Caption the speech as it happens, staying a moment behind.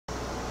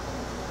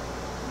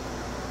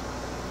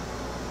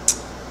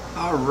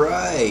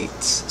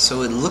Alright,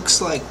 so it looks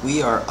like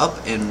we are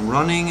up and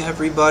running,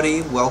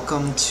 everybody.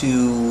 Welcome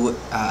to,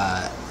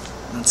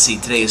 let's see,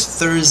 today is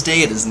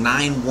Thursday. It is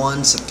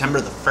 9/1, September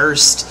the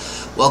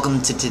 1st.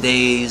 Welcome to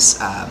today's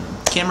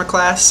camera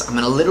class. I'm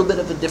in a little bit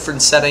of a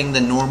different setting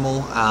than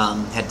normal.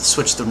 Had to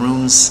switch the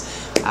rooms.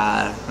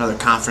 Another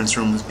conference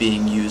room was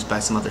being used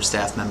by some other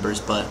staff members,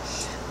 but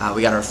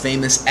we got our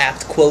famous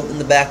apt quote in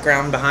the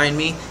background behind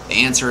me. The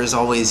answer is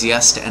always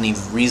yes to any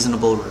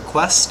reasonable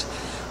request.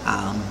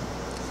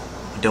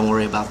 Don't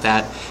worry about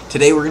that.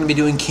 Today we're going to be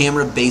doing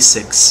camera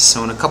basics.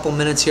 So in a couple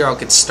minutes here I'll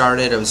get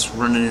started. I was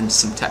running into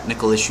some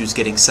technical issues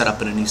getting set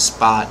up in a new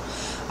spot.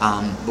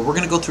 But we're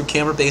going to go through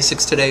camera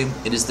basics today.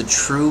 It is the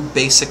true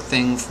basic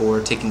thing for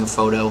taking a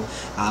photo.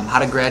 How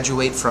to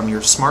graduate from your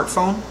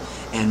smartphone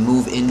and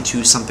move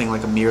into something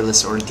like a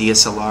mirrorless or a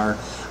DSLR.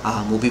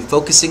 We'll be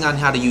focusing on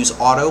how to use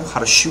auto, how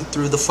to shoot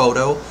through the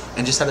photo,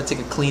 and just how to take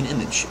a clean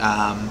image.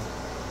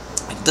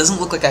 It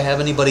doesn't look like I have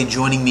anybody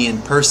joining me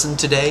in person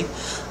today,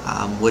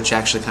 which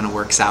actually kind of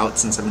works out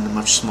since I'm in a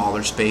much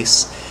smaller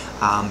space.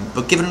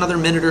 But give it another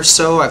minute or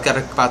so. I've got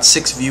about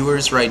 6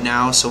 viewers right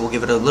now, so we'll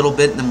give it a little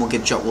bit and then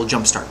we'll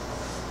jump start.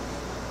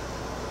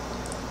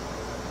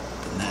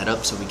 Putting that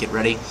up so we get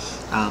ready.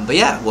 But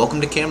yeah,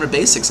 welcome to Camera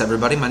Basics,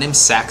 everybody. My name's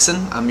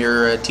Saxon. I'm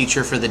your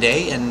teacher for the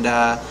day, and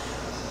yeah,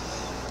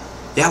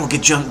 we'll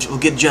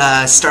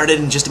get started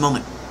in just a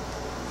moment.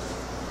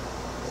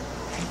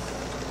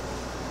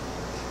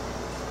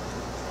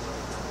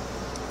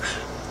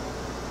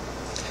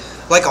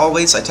 Like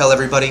always, I tell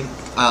everybody,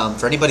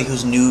 for anybody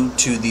who's new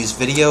to these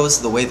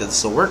videos, the way that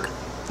this will work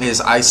is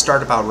I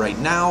start about right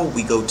now,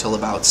 we go till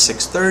about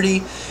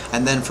 6:30,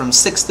 and then from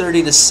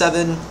 6:30 to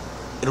 7,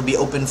 it'll be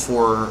open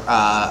for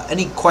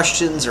any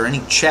questions or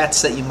any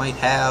chats that you might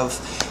have.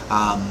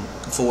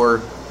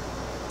 For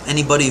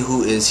anybody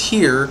who is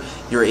here,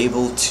 you're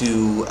able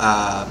to,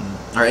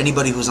 or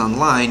anybody who's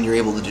online, you're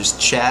able to just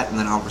chat and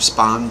then I'll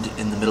respond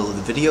in the middle of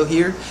the video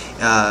here.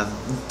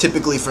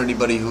 Typically for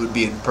anybody who would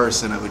be in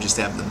person, I would just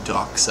have them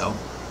talk. So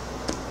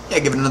yeah,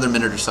 give it another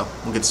minute or so.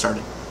 We'll get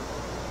started.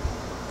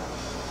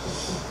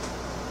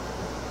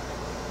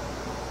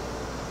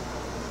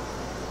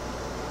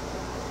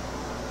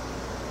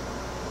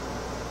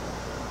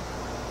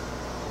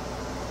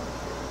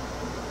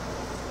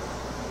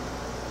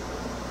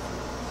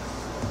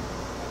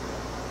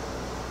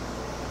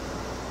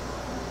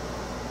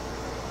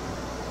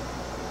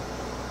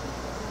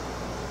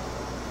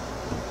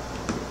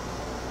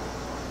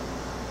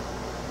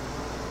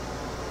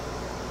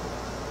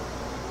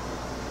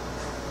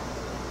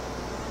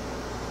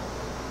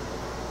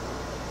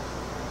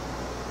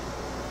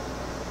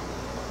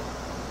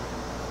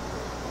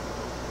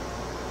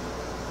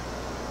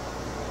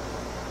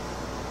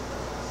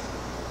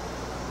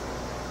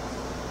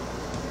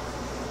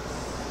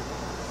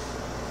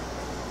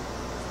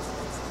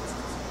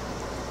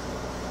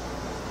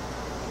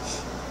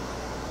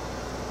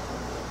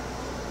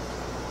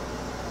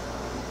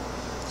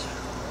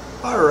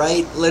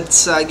 Alright,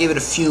 let's give it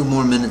a few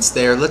more minutes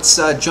there. Let's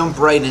jump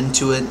right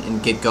into it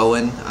and get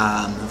going.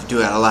 We do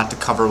have a lot to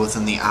cover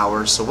within the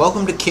hour. So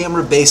welcome to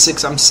Camera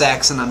Basics. I'm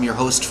Saxon. I'm your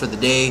host for the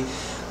day.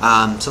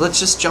 So let's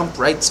just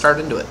start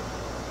into it.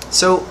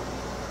 So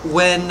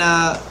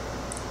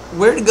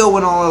where to go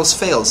when all else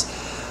fails?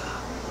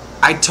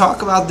 I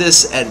talk about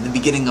this at the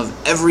beginning of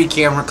every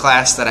camera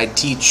class that I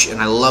teach,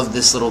 and I love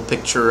this little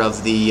picture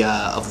of the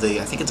I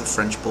think it's a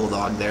French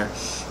bulldog there.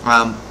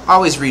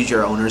 Always read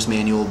your owner's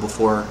manual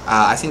before.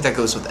 I think that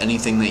goes with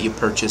anything that you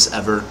purchase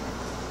ever.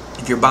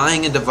 If you're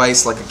buying a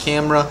device like a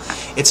camera,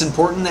 it's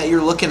important that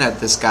you're looking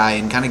at this guy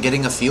and kind of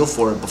getting a feel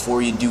for it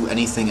before you do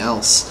anything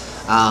else.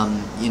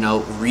 You know,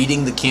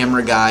 reading the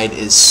camera guide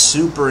is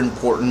super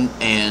important,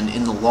 and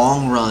in the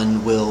long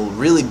run will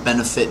really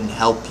benefit and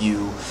help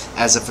you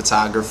as a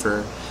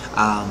photographer.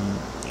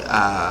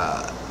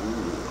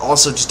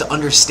 Also, just to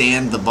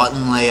understand the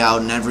button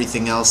layout and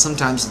everything else.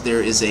 Sometimes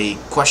there is a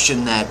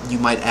question that you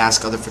might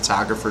ask other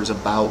photographers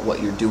about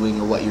what you're doing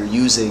or what you're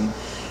using,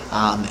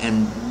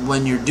 and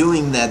when you're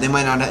doing that, they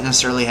might not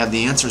necessarily have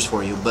the answers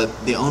for you,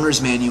 but the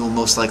owner's manual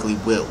most likely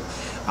will.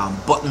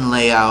 Button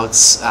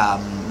layouts,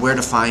 where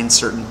to find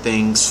certain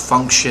things,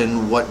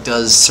 function, what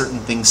does certain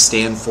things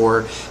stand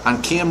for.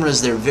 On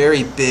cameras, they're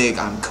very big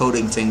on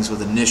coding things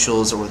with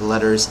initials or with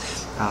letters,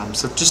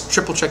 so just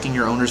triple checking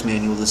your owner's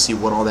manual to see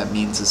what all that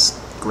means is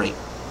great.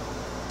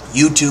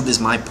 YouTube is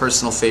my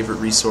personal favorite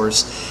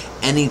resource.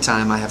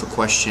 Anytime I have a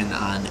question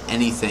on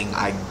anything,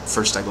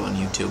 first I go on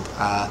YouTube.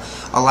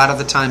 A lot of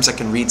the times I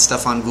can read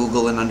stuff on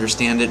Google and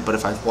understand it, but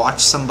if I've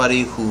watched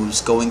somebody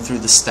who's going through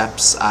the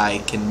steps, I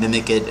can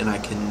mimic it and I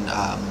can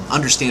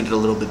understand it a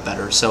little bit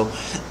better. So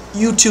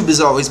YouTube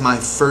is always my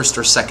first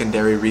or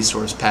secondary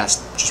resource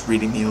past just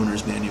reading the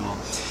owner's manual.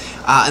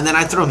 And then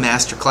I throw a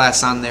master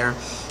class on there.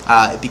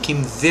 It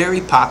became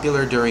very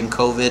popular during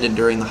COVID and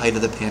during the height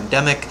of the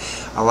pandemic.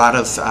 A lot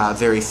of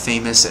very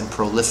famous and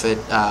prolific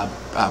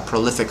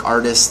prolific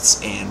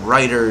artists and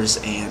writers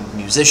and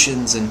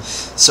musicians and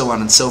so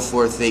on and so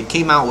forth. They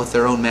came out with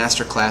their own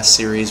masterclass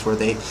series where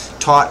they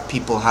taught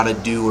people how to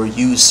do or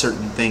use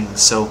certain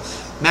things. So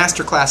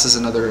Masterclass is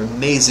another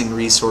amazing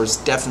resource,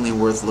 definitely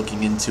worth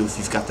looking into if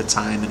you've got the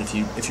time and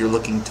if you're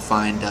looking to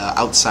find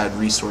outside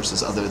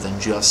resources other than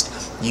just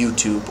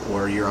YouTube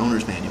or your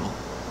owner's manual.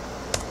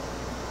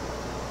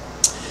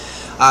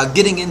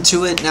 Getting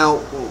into it now,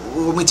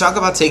 when we talk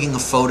about taking a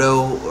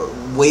photo,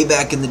 way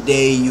back in the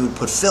day you would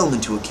put film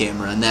into a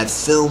camera, and that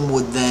film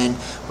would then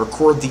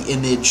record the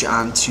image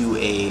onto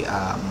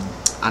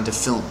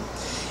film.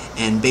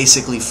 And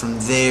basically from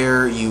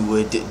there you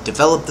would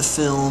develop the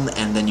film,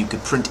 and then you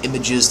could print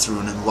images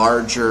through an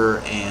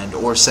enlarger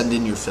or send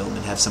in your film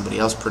and have somebody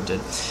else print it.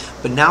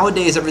 But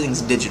nowadays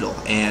everything's digital,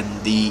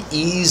 and the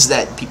ease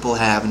that people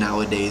have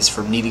nowadays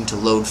from needing to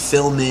load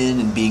film in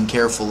and being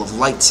careful of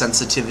light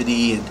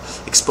sensitivity and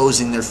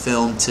exposing their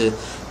film to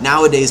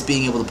nowadays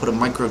being able to put a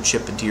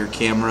microchip into your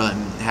camera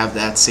and have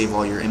that save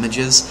all your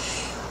images.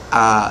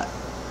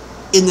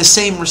 In the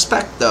same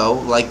respect, though,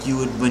 like you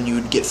would when you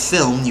would get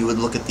film, you would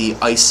look at the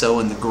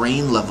ISO and the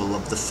grain level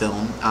of the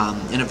film.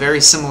 In a very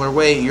similar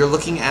way, you're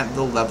looking at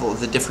the level of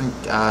the different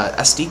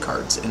SD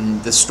cards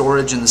and the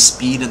storage and the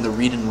speed and the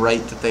read and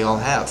write that they all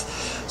have.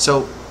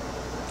 So,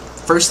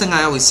 first thing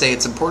I always say,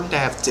 it's important to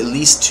have at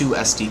least 2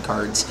 SD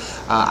cards.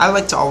 I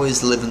like to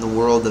always live in the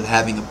world of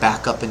having a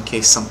backup in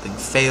case something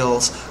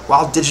fails.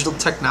 While digital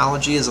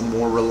technology is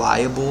more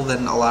reliable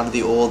than a lot of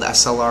the old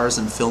SLRs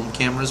and film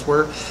cameras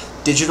were,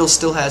 digital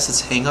still has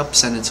its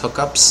hang-ups and its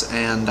hookups,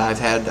 and I've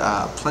had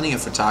plenty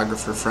of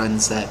photographer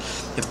friends that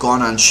have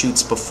gone on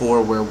shoots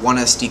before where one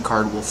SD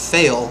card will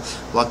fail.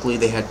 Luckily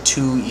they had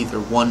 2, either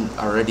one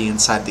already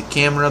inside the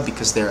camera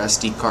because their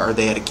SD card,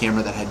 they had a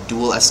camera that had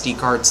dual SD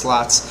card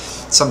slots.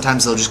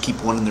 Sometimes they'll just keep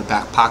one in their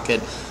back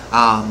pocket.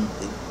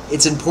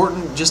 It's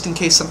important just in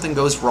case something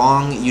goes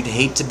wrong. You'd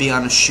hate to be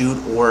on a shoot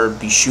or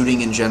be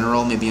shooting in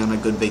general, maybe on a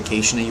good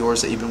vacation of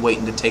yours that you've been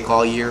waiting to take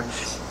all year,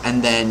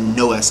 and then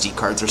no SD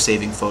cards are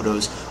saving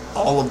photos.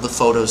 All of the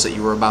photos that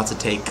you were about to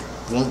take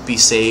won't be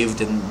saved,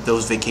 and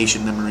those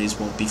vacation memories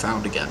won't be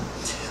found again.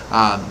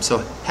 So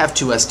have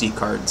 2 SD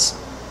cards.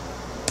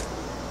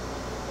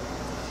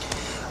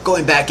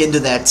 Going back into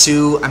that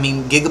too, I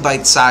mean,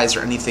 gigabyte size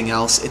or anything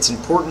else, it's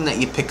important that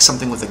you pick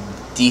something with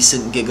a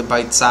decent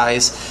gigabyte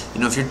size.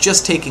 You know, if you're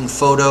just taking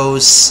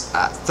photos,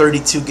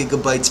 32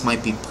 gigabytes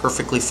might be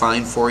perfectly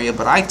fine for you,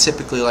 but I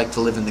typically like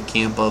to live in the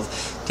camp of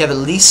to have at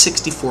least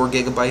 64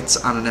 gigabytes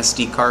on an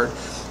SD card.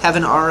 Have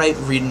an alright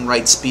read and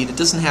write speed. It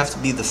doesn't have to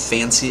be the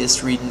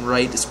fanciest read and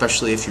write,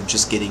 especially if you're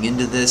just getting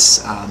into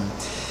this.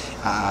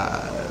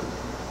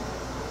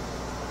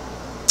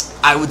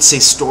 I would say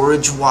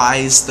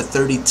storage-wise, the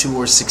 32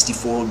 or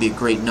 64 would be a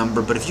great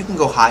number, but if you can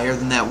go higher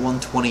than that,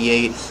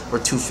 128 or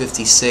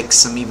 256,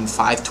 some even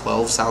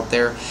 512s out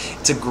there,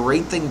 it's a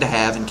great thing to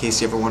have in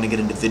case you ever want to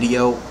get into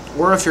video,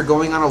 or if you're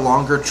going on a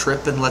longer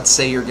trip and let's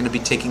say you're going to be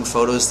taking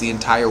photos the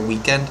entire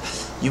weekend,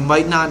 you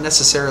might not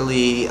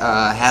necessarily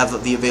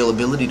have the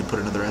availability to put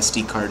another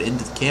SD card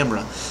into the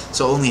camera,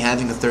 so only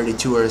having a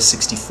 32 or a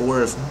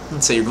 64, if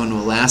let's say you're going to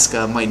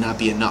Alaska, might not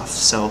be enough.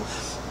 So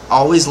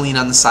always lean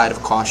on the side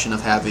of caution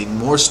of having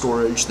more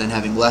storage than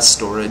having less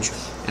storage,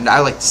 and I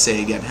like to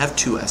say again, have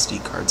 2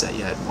 SD cards at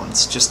you at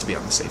once, just to be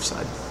on the safe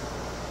side.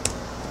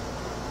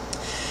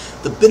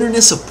 The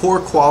bitterness of poor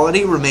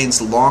quality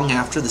remains long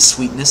after the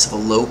sweetness of a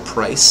low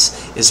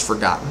price is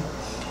forgotten.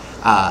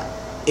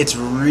 It's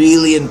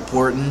really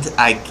important.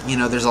 You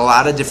know, there's a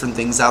lot of different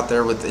things out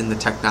there within the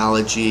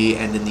technology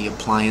and in the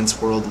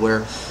appliance world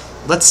where,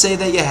 let's say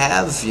that you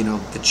have, you know,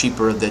 the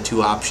cheaper of the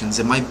 2 options.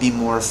 It might be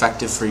more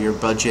effective for your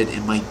budget.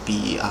 It might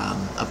be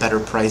a better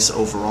price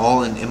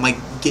overall, and it might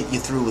get you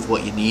through with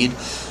what you need.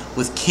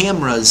 With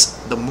cameras,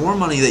 the more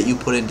money that you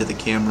put into the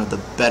camera,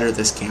 the better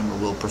this camera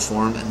will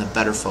perform and the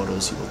better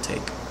photos you will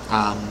take.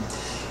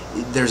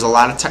 There's a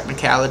lot of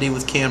technicality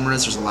with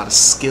cameras. There's a lot of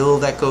skill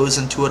that goes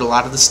into it. A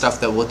lot of the stuff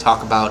that we'll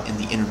talk about in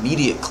the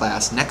intermediate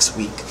class next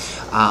week.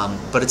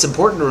 But it's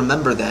important to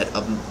remember that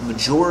a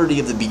majority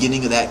of the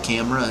beginning of that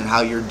camera and how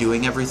you're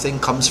doing everything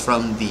comes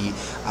from the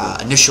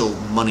initial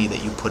money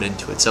that you put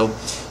into it. So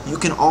you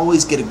can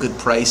always get a good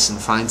price and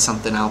find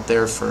something out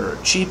there for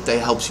cheap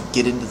that helps you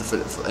get into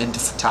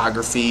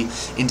photography,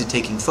 into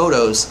taking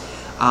photos.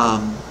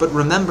 But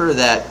remember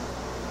that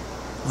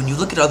when you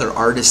look at other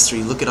artists or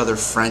you look at other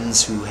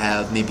friends who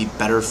have maybe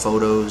better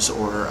photos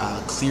or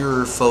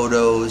clearer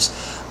photos,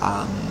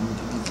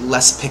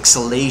 less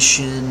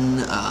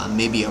pixelation,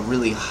 maybe a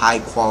really high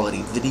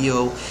quality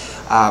video,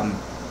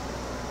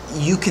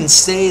 you can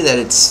say that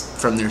it's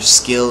from their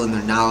skill and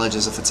their knowledge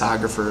as a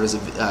photographer, as a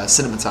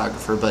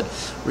cinematographer, but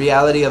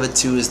reality of it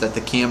too is that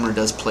the camera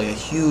does play a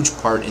huge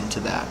part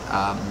into that.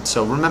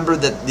 So remember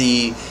that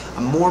the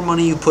more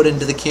money you put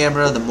into the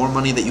camera, the more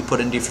money that you put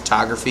into your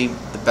photography,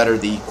 the better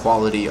the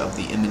quality of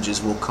the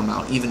images will come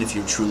out, even if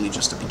you're truly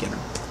just a beginner.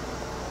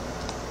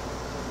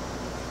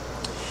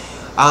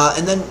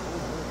 And then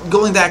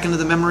going back into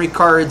the memory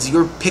cards,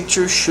 your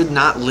picture should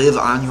not live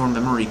on your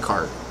memory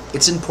card.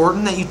 it's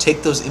important that you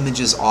take those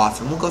images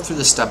off, and we'll go through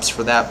the steps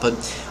for that. But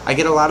I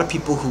get a lot of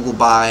people who will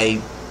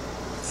buy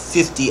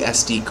 50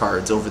 SD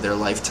cards over their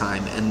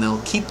lifetime, and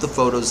they'll keep the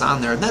photos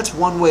on there, and that's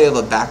one way of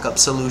a backup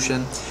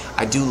solution.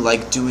 I do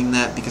like doing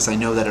that because I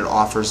know that it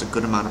offers a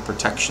good amount of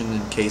protection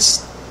in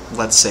case,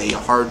 let's say, a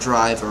hard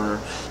drive or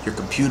your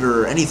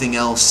computer or anything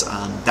else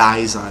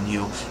dies on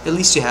you. At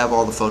least you have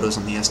all the photos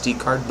on the SD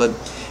card. But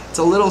it's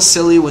a little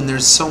silly when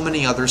there's so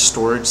many other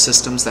storage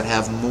systems that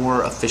have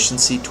more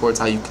efficiency towards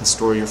how you can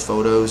store your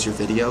photos, your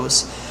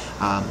videos.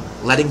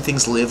 Letting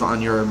things live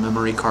on your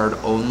memory card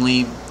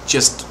only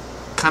just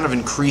kind of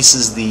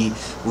increases the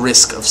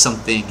risk of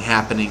something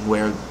happening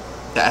where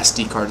the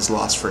SD card is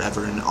lost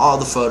forever and all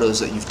the photos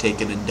that you've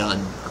taken and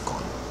done are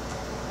gone.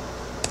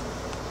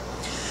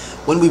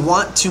 When we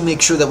want to make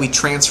sure that we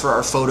transfer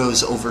our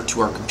photos over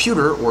to our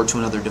computer or to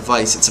another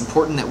device, it's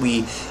important that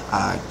we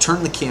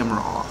turn the camera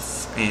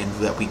off and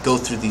that we go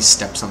through these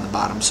steps on the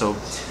bottom. So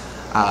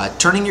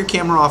turning your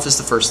camera off is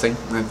the first thing.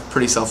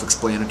 Pretty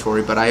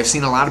self-explanatory, but I have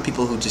seen a lot of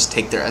people who just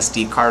take their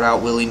SD card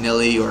out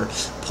willy-nilly or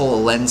pull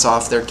a lens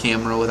off their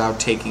camera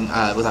without turning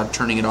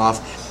it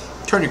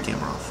off. Turn your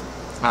camera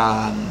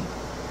off.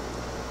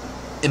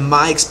 In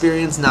my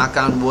experience, knock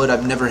on wood,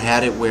 I've never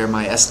had it where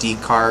my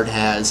SD card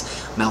has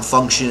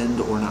malfunctioned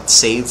or not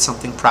saved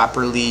something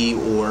properly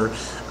or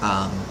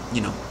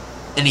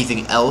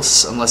anything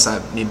else, unless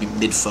I maybe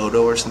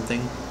mid-photo or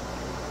something.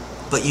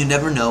 But you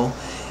never know,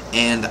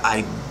 and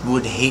I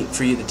would hate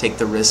for you to take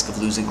the risk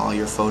of losing all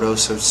your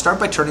photos. So start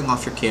by turning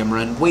off your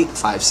camera and wait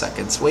 5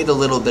 seconds. Wait a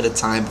little bit of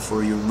time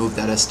before you remove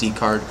that SD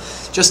card,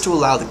 just to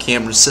allow the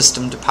camera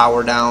system to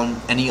power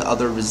down any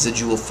other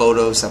residual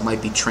photos that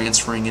might be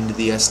transferring into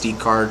the SD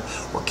card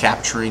or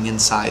capturing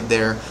inside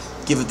there.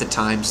 Give it the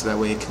time so that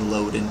way it can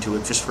load into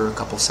it just for a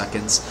couple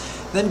seconds.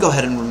 Then go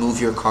ahead and remove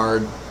your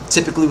card.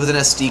 Typically with an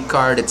SD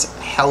card, it's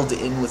held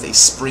in with a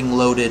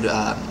spring-loaded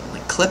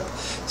clip.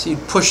 So you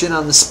push in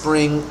on the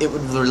spring, it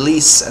would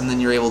release, and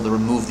then you're able to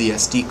remove the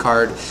SD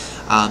card.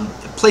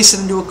 Place it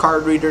into a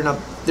card reader. Now,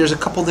 there's a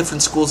couple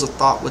different schools of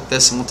thought with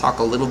this, and we'll talk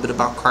a little bit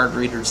about card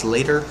readers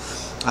later.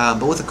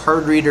 But with a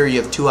card reader,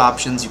 you have two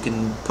options. You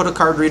can put a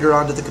card reader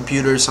onto the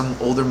computer. Some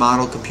older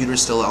model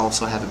computers still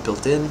also have it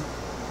built in.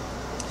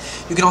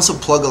 You can also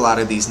plug a lot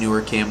of these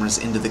newer cameras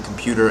into the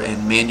computer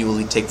and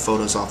manually take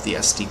photos off the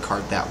SD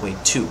card that way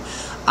too.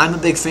 I'm a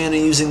big fan of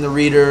using the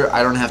reader.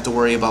 I don't have to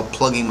worry about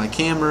plugging my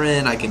camera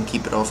in. I can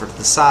keep it over to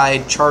the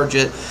side, charge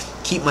it,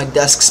 keep my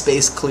desk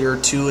space clear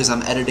too as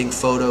I'm editing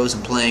photos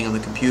and playing on the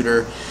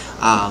computer.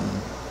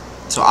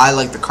 So I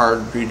like the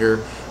card reader.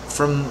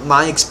 From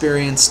my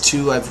experience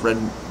too, I've read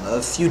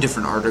a few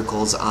different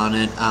articles on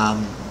it.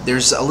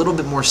 There's a little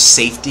bit more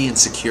safety and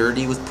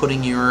security with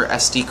putting your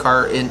SD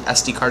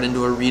card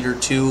into a reader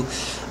too.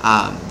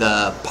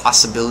 The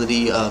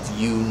possibility of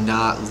you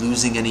not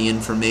losing any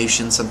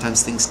information.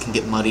 Sometimes things can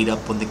get muddied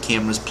up when the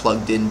camera's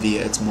plugged in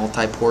via its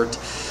multi-port.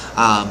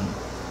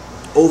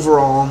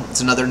 Overall,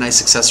 it's another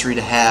nice accessory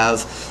to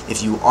have.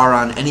 If you are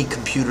on any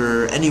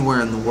computer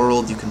anywhere in the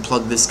world, you can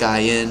plug this guy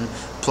in,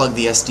 plug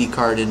the SD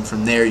card in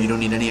from there. You don't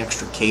need any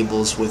extra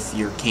cables with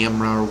your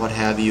camera or what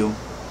have you.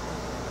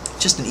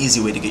 Just an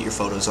easy way to get your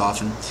photos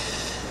off. And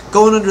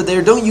going under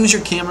there, don't use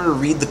your camera to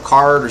read the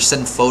card or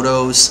send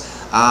photos.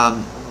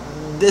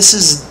 This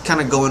is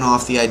kind of going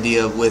off the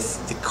idea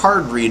with the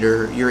card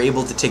reader, you're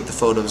able to take the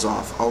photos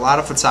off. A lot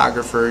of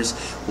photographers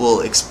will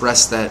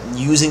express that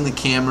using the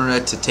camera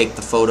to take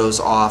the photos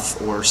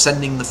off or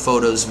sending the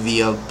photos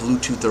via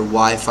Bluetooth or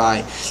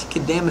Wi-Fi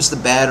can damage the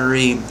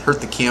battery, hurt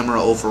the camera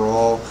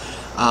overall.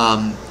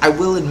 I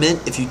will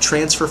admit, if you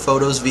transfer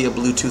photos via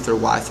Bluetooth or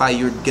Wi-Fi,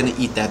 you're going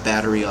to eat that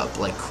battery up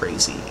like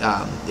crazy.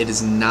 It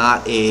is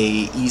not a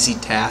easy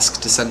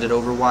task to send it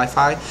over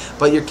Wi-Fi,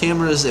 but your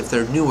cameras, if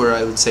they're newer,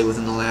 I would say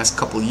within the last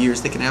couple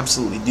years, they can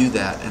absolutely do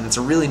that, and it's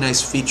a really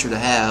nice feature to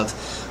have.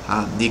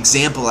 The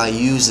example I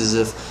use is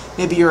if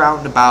maybe you're out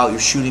and about, you're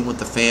shooting with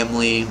the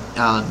family,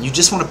 you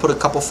just want to put a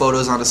couple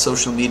photos onto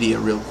social media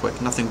real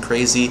quick, nothing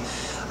crazy.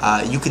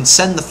 You can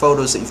send the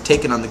photos that you've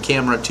taken on the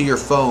camera to your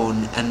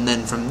phone, and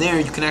then from there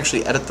you can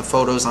actually edit the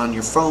photos on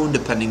your phone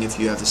depending if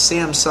you have a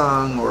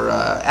Samsung or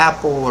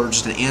Apple or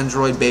just an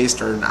Android based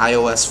or an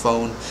iOS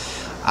phone.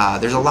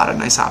 There's a lot of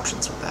nice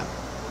options with that.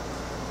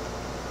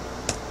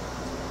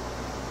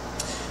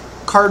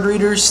 Card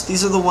readers,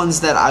 these are the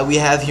ones that we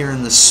have here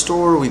in the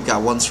store. We've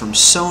got ones from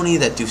Sony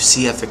that do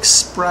CF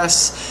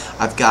Express.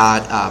 I've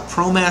got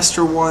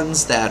ProMaster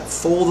ones that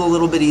fold a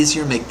little bit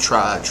easier, make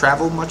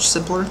travel much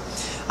simpler.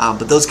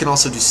 But those can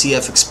also do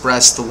CF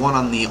Express. The one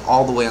on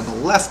all the way on the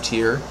left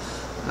here,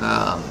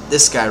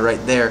 this guy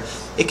right there,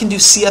 it can do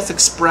CF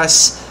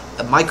Express,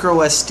 a micro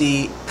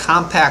SD,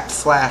 compact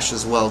flash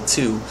as well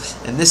too.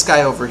 And this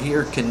guy over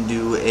here can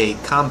do a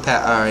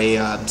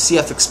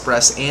CF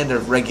Express and a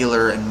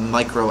regular and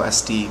micro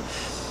SD.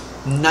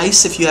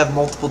 Nice if you have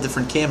multiple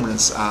different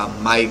cameras.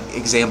 My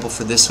example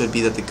for this would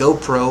be that the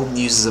GoPro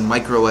uses a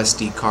micro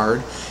SD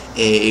card.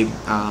 A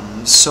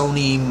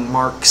Sony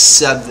Mark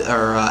 7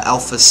 or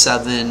Alpha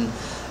 7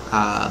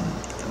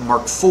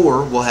 Mark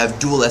 4 will have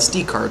dual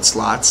SD card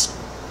slots.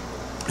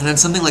 And then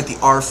something like the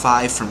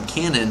R5 from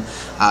Canon,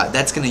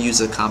 that's going to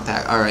use a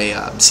compact or a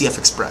CF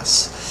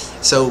Express.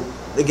 So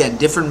again,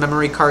 different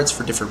memory cards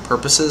for different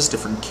purposes,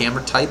 different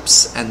camera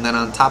types, and then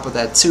on top of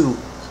that too,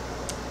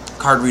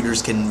 card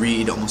readers can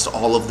read almost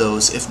all of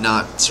those. If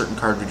not, certain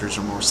card readers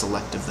are more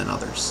selective than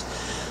others.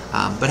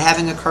 But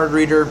having a card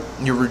reader,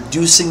 you're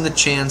reducing the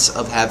chance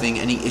of having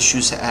any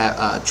issues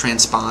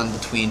transpond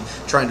between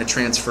trying to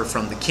transfer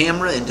from the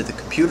camera into the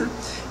computer.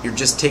 You're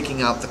just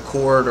taking out the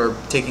cord or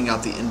taking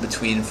out the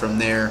in-between from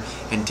there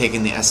and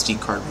taking the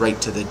SD card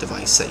right to the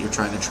device that you're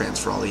trying to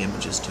transfer all the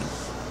images to.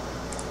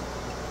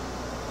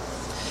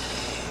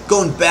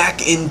 Going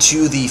back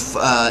into the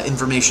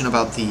information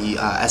about the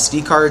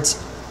SD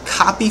cards,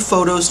 copy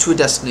photos to a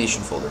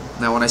destination folder.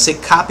 Now when I say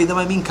copy them,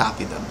 I mean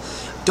copy them.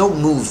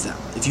 Don't move them.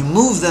 If you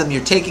move them,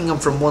 you're taking them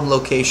from one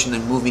location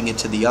and moving it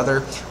to the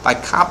other. By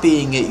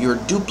copying it, you're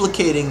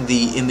duplicating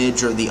the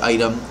image or the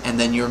item, and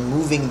then you're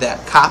moving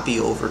that copy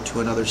over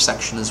to another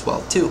section as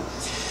well too.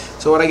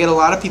 So what I get a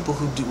lot of people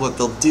who do, what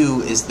they'll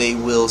do is they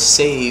will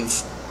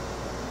save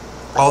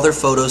all their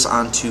photos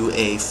onto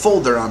a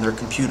folder on their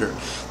computer.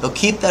 They'll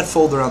keep that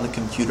folder on the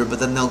computer, but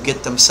then they'll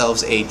get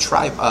themselves a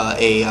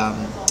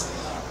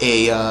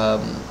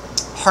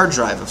hard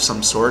drive of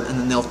some sort, and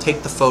then they'll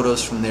take the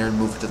photos from there and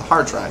move it to the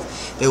hard drive.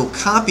 They will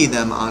copy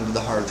them onto the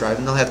hard drive,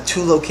 and they'll have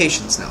two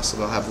locations now. So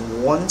they'll have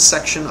one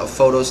section of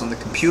photos on the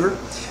computer,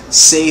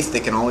 safe, they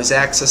can always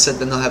access it.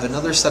 Then they'll have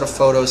another set of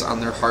photos on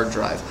their hard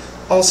drive,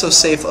 also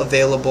safe,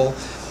 available.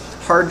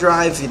 Hard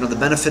drive, you know, the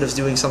benefit of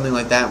doing something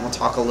like that, and we'll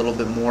talk a little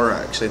bit more,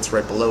 actually it's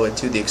right below it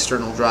too, the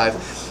external drive,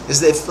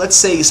 is that if, let's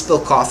say you spill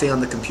coffee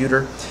on the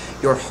computer,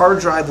 your hard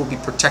drive will be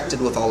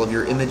protected with all of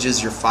your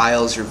images, your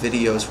files, your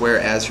videos,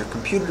 whereas your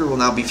computer will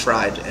now be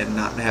fried and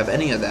not have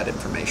any of that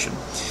information.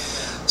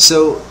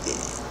 So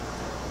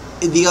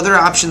the other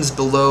options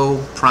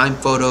below, Prime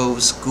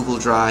Photos, Google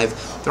Drive,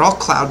 they're all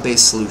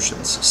cloud-based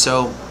solutions.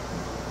 So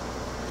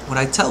what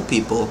I tell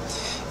people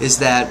is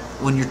that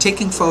when you're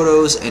taking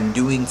photos and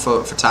doing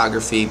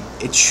photography,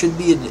 it should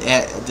be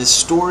the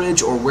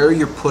storage or where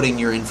you're putting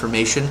your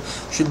information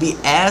should be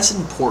as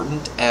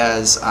important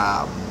as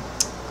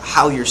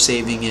how you're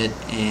saving it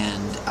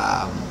and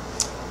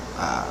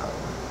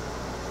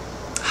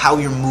how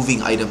you're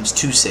moving items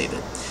to save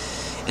it.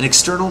 An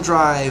external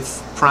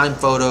drive, Prime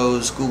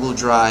Photos, Google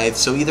Drive,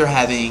 so either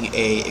having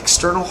a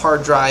external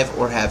hard drive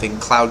or having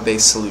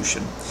cloud-based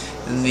solution.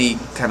 And the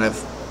kind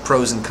of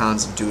pros and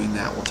cons of doing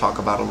that we'll talk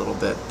about a little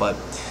bit, but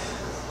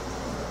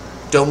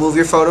don't move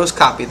your photos,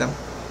 copy them.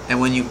 And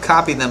when you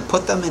copy them,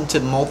 put them into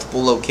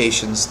multiple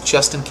locations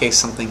just in case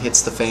something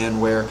hits the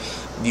fan where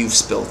you've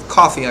spilled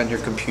coffee on your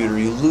computer,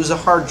 you lose a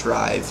hard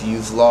drive,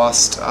 you've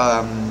lost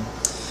an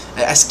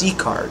SD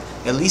card.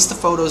 At least the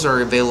photos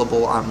are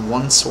available on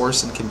one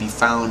source and can be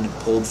found and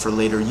pulled for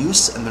later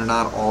use, and they're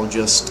not all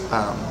just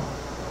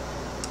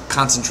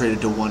concentrated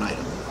to one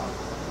item.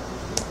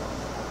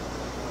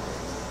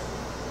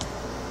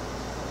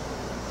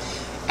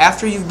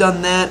 After you've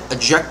done that,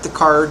 eject the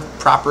card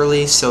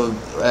properly. So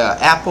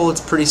Apple, it's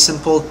pretty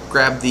simple.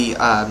 Grab the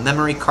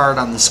memory card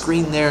on the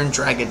screen there and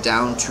drag it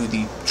down to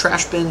the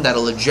trash bin.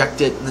 That'll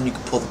eject it, and then you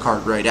can pull the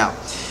card right out.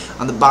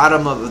 On the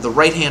bottom of the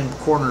right-hand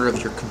corner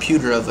of your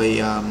computer of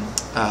a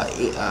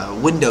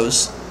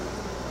Windows,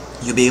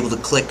 you'll be able to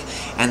click,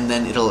 and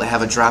then it'll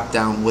have a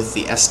drop-down with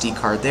the SD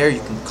card there.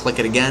 You can click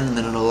it again, and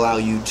then it'll allow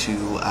you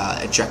to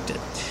eject it.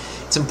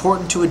 It's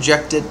important to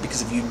eject it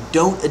because if you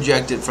don't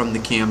eject it from the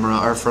camera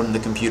or from the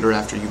computer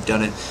after you've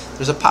done it,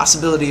 there's a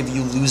possibility of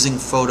you losing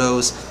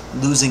photos,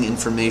 losing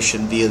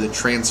information via the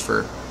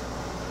transfer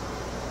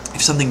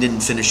if something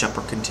didn't finish up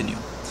or continue.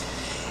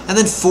 And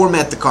then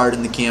format the card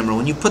in the camera.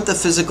 When you put the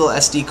physical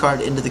SD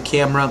card into the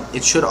camera,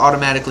 it should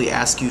automatically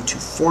ask you to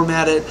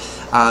format it.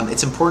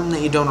 It's important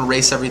that you don't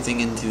erase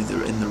everything in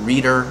the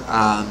reader.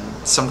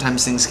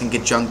 Sometimes things can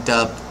get junked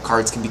up,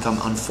 cards can become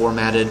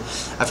unformatted.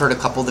 I've heard a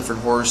couple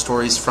different horror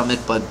stories from it,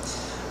 but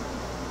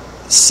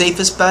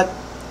safest bet,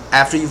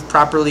 after you've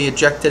properly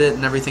ejected it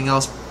and everything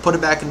else, put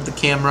it back into the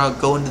camera,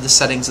 go into the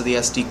settings of the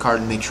SD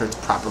card and make sure it's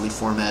properly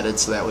formatted,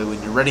 so that way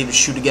when you're ready to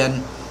shoot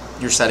again,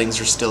 your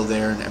settings are still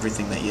there and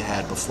everything that you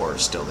had before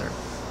is still there.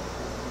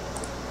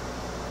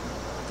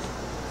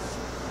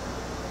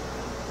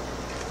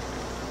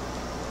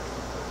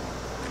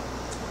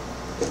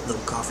 A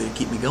little coffee to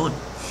keep me going.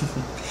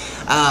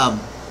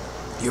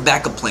 Your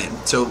backup plan.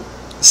 So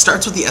it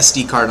starts with the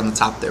SD card on the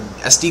top there.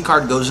 SD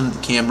card goes into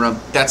the camera.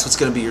 That's what's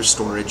going to be your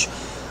storage.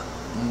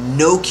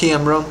 No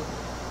camera,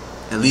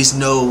 at least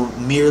no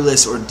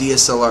mirrorless or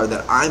DSLR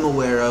that I'm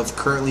aware of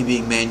currently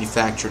being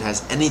manufactured,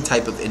 has any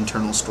type of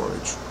internal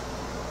storage.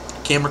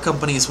 Camera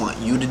companies want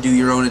you to do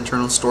your own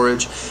internal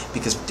storage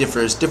because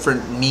there's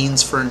different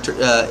means for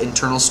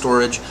internal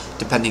storage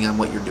depending on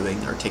what you're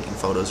doing or taking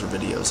photos or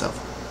videos of.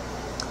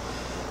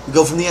 We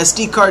go from the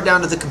SD card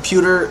down to the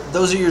computer.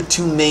 Those are your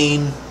two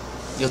main.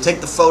 You'll take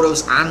the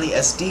photos on the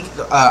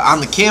on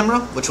the camera,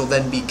 which will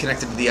then be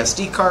connected to the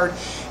SD card,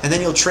 and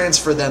then you'll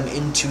transfer them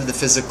into the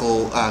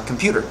physical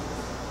computer.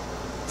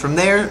 From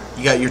there,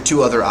 you got your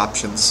two other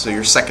options, so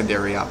your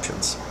secondary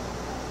options.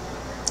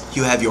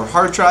 You have your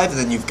hard drive, and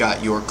then you've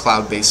got your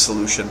cloud-based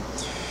solution.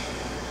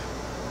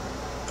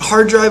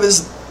 Hard drive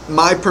is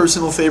my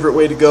personal favorite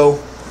way to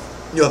go.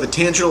 You have a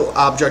tangible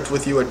object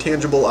with you, a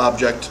tangible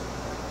object.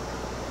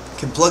 You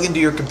can plug into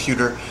your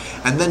computer,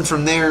 and then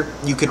from there,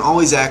 you can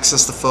always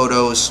access the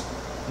photos,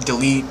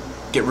 delete,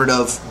 get rid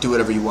of, do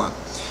whatever you want.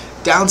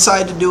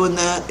 Downside to doing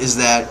that is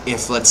that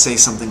if, let's say,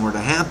 something were to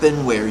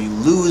happen where you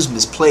lose,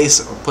 misplace,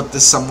 or put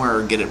this somewhere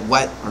or get it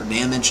wet or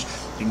damaged,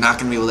 you're not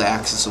going to be able to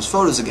access those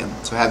photos again.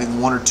 So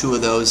having one or two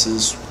of those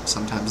is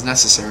sometimes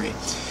necessary.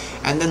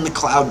 And then the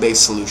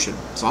cloud-based solution.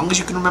 As long as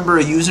you can remember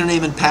a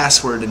username and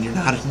password and you're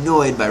not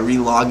annoyed by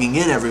re-logging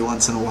in every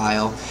once in a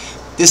while,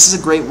 this is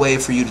a great way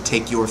for you to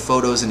take your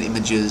photos and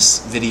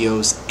images,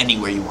 videos,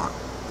 anywhere you want.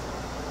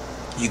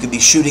 You could be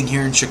shooting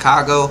here in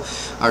Chicago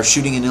or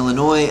shooting in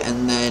Illinois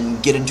and then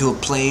get into a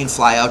plane,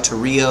 fly out to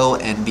Rio,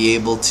 and be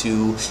able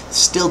to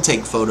still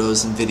take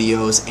photos and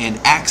videos and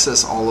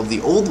access all of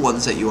the old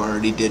ones that you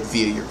already did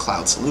via your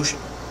cloud solution.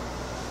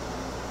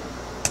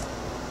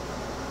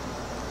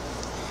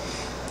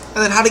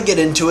 And then how to get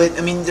into it.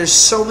 I mean, there's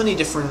so many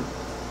different...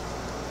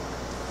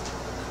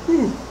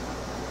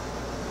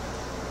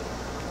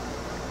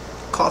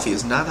 Coffee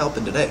is not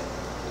helping today.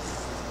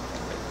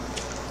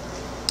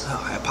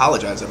 Oh, I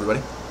apologize,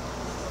 everybody.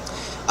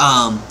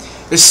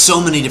 There's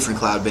so many different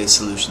cloud-based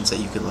solutions that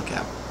you can look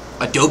at.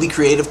 Adobe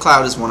Creative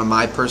Cloud is one of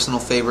my personal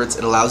favorites.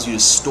 It allows you to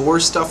store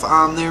stuff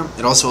on there.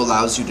 It also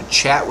allows you to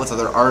chat with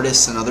other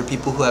artists and other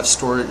people who have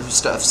stored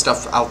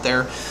stuff out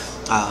there.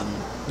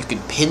 You can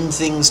pin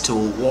things to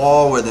a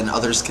wall where then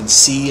others can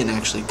see and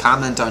actually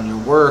comment on your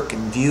work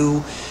and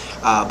view.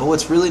 But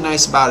what's really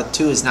nice about it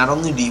too is not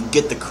only do you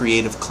get the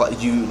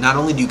not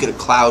only do you get a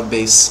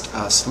cloud-based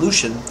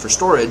solution for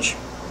storage,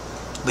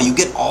 but you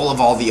get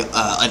all the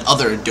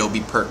other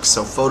Adobe perks.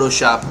 So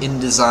Photoshop,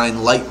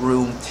 InDesign,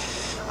 Lightroom,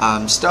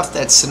 stuff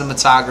that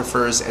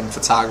cinematographers and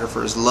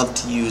photographers love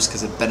to use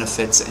because it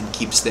benefits and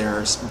keeps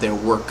their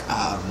work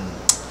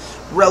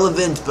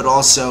relevant, but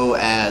also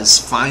as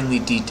finely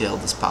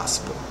detailed as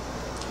possible.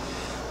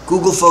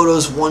 Google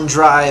Photos,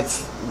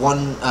 OneDrive,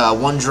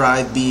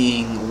 OneDrive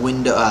being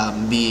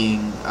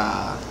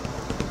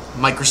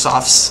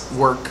Microsoft's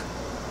work.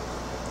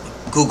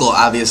 Google,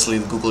 obviously,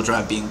 the Google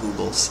Drive being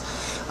Google's.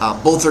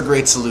 Both are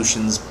great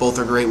solutions. Both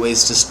are great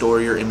ways to store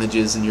your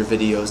images and your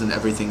videos and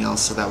everything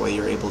else, so that way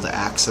you're able to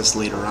access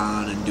later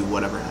on and do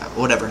whatever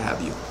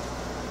have you.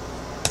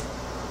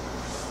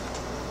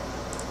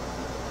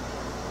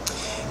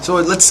 So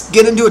let's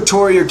get into a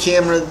tour of your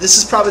camera. This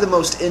is probably the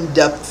most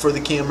in-depth for the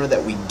camera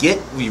that we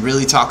get. We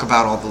really talk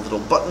about all the little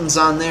buttons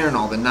on there and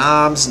all the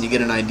knobs, and you get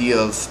an idea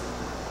of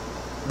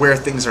where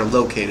things are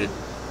located.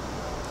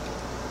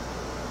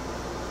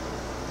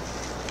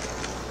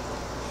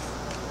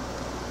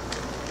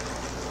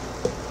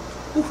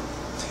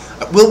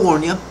 I will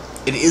warn you,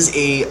 it is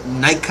a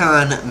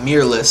Nikon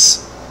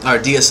mirrorless,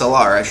 or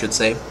DSLR I should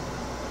say,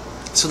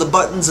 so the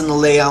buttons and the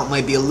layout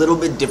might be a little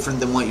bit different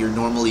than what you're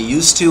normally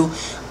used to,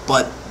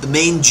 but the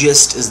main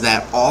gist is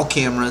that all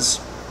cameras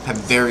have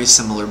very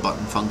similar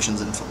button functions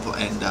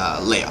and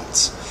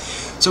layouts.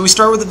 So we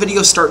start with the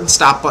video start and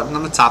stop button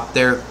on the top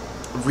there.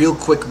 A real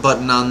quick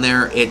button on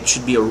there. It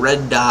should be a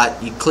red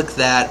dot. You click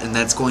that and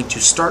that's going to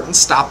start and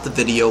stop the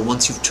video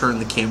once you've turned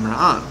the camera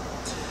on.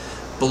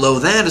 Below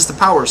that is the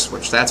power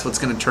switch. That's what's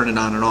going to turn it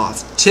on and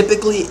off.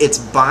 Typically, it's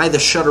by the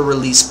shutter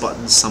release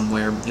button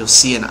somewhere. You'll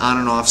see an on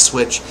and off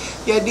switch.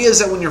 The idea is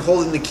that when you're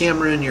holding the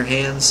camera in your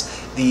hands,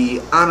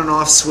 the on and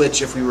off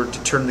switch, if we were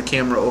to turn the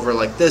camera over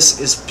like this,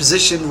 is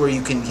positioned where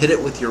you can hit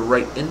it with your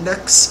right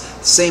index,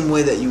 same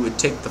way that you would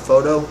take the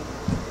photo.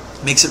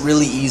 Makes it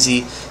really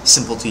easy,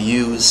 simple to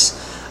use.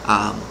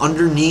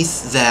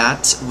 Underneath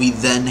that, we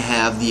then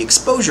have the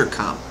exposure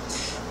comp.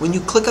 When you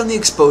click on the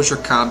exposure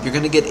comp, you're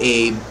going to get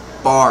a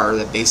bar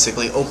that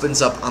basically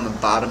opens up on the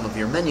bottom of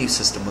your menu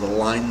system with a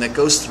line that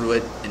goes through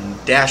it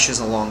and dashes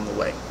along the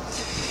way.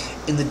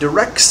 In the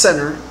direct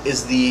center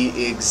is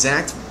the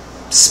exact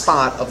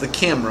spot of the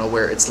camera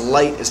where its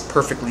light is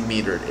perfectly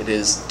metered. It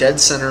is dead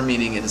center,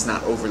 meaning it is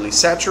not overly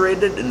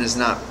saturated and is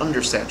not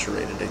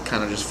undersaturated. It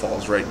kind of just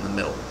falls right in the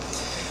middle.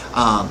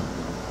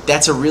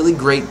 That's a really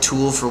great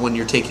tool for when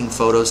you're taking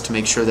photos to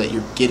make sure that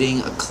you're getting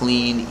a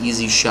clean,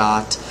 easy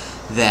shot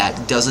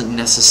that doesn't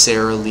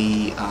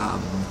necessarily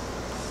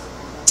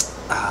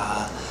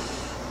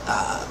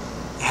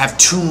have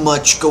too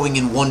much going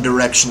in one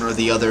direction or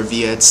the other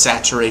via its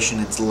saturation,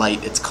 its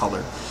light, its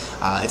color.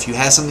 If you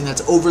have something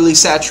that's overly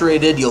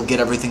saturated, you'll get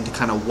everything to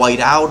kind of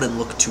white out and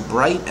look too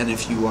bright, and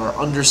if you are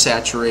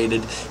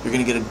undersaturated, you're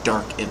going to get a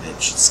dark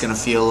image. It's going to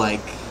feel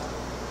like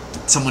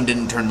someone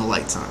didn't turn the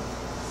lights on.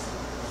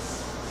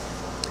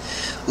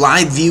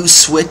 Live view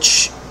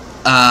switch.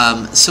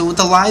 So with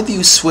the live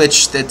view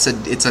switch,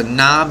 it's a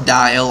knob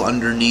dial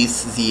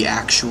underneath the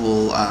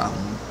actual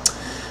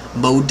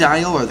mode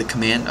dial, or the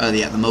command,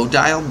 the mode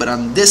dial. But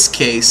on this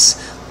case,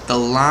 the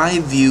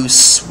live view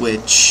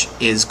switch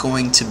is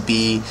going to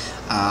be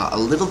a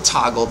little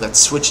toggle that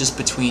switches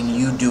between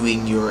you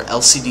doing your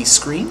LCD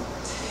screen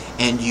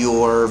and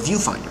your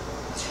viewfinder.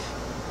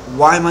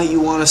 Why might you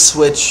want to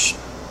switch?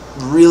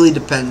 Really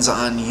depends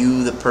on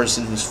you, the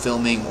person who's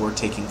filming or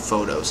taking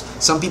photos.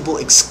 Some people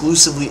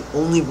exclusively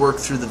only work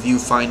through the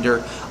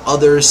viewfinder.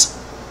 Others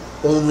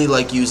only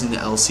like using the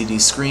LCD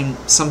screen.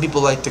 Some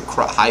people like to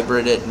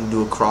hybrid it and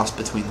do a cross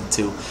between the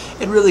two.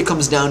 It really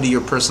comes down to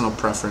your personal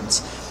preference.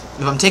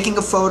 If I'm taking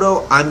a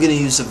photo, I'm going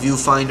to use a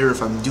viewfinder.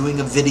 If I'm doing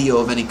a video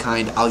of any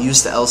kind, I'll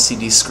use the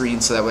LCD screen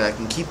so that way I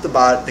can keep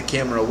the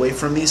camera away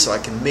from me so I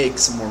can make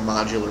some more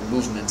modular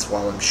movements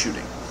while I'm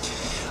shooting.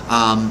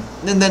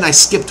 And then I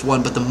skipped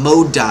one, but the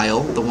mode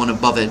dial, the one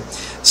above it.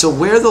 So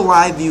where the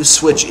live view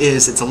switch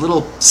is, it's a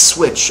little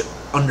switch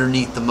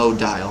underneath the mode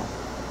dial.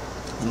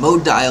 The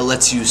mode dial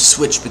lets you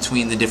switch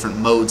between the different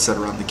modes that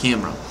are on the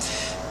camera.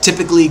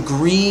 Typically,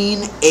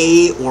 green,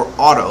 A, or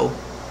auto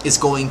is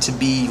going to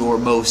be your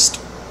most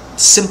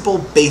simple,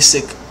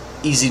 basic,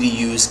 easy to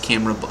use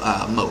camera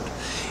mode.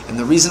 And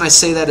the reason I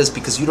say that is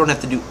because you don't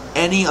have to do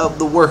any of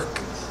the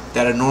work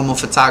that a normal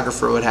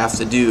photographer would have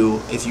to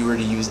do if you were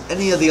to use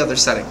any of the other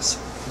settings.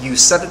 You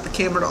set the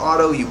camera to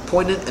auto, you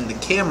point it, and the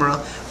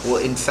camera will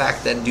in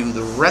fact then do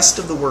the rest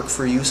of the work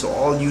for you, so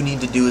all you need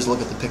to do is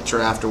look at the picture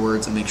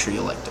afterwards and make sure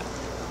you liked it.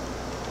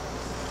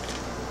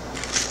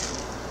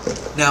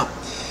 Now,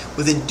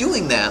 within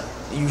doing that,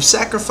 you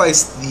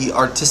sacrifice the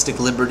artistic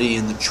liberty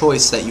and the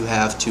choice that you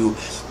have to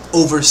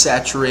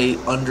oversaturate,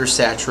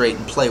 undersaturate,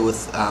 and play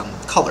with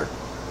color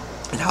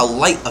and how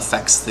light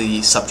affects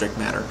the subject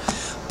matter.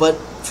 But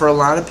for a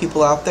lot of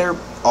people out there,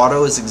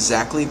 auto is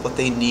exactly what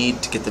they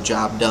need to get the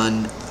job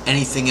done.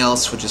 Anything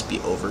else would just be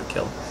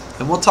overkill.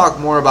 And we'll talk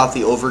more about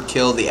the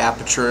overkill, the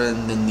aperture,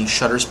 and then the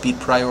shutter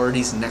speed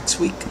priorities next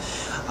week.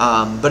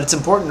 But it's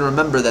important to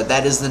remember that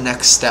that is the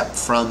next step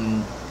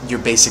from your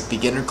basic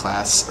beginner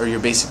class, or your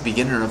basic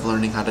beginner of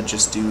learning how to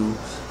just do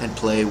and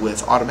play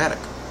with automatic.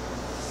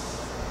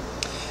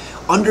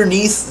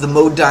 Underneath the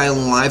mode dial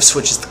and live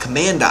switch is the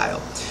command dial.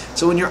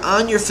 So when you're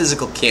on your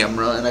physical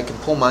camera, and I can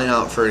pull mine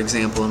out for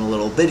example in a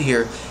little bit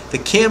here, the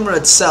camera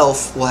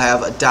itself will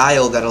have a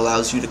dial that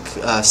allows you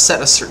to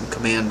set a certain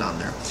command on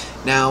there.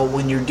 Now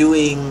when you're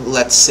doing,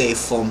 let's say,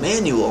 full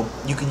manual,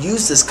 you can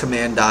use this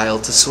command dial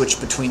to switch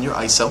between your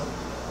ISO,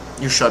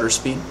 your shutter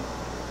speed,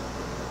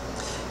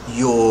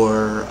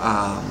 your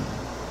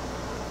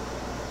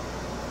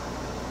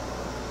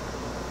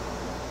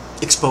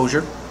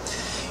exposure.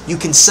 You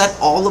can set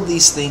all of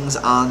these things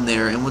on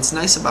there, and what's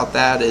nice about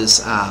that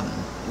is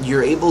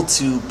you're able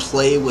to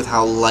play with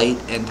how light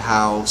and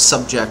how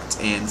subject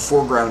and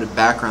foreground and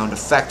background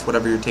affect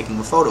whatever you're taking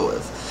a photo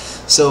of.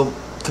 So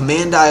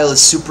command dial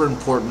is super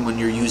important when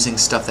you're using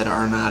stuff that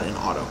are not in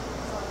auto.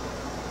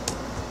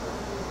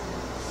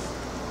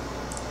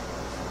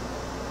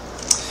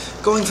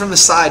 Going from the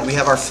side, we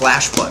have our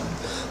flash button.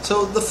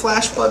 So the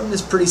flash button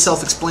is pretty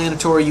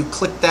self-explanatory. You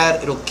click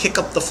that, it'll kick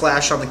up the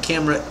flash on the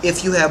camera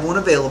if you have one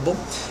available.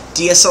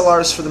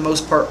 DSLRs for the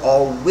most part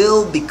all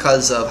will,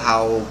 because of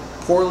how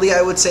poorly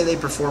I would say they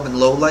perform in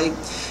low light.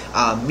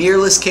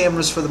 Mirrorless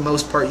cameras for the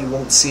most part you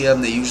won't see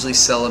them. They usually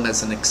sell them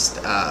as an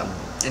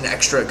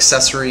extra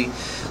accessory.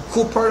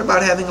 Cool part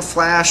about having a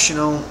flash, you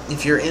know,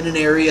 if you're in an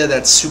area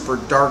that's super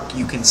dark,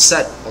 you can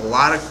set a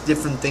lot of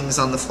different things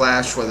on the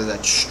flash, whether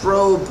that's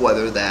strobe,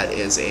 whether that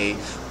is a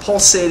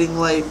pulsating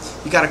light.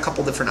 You got a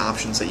couple different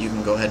options that you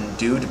can go ahead and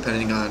do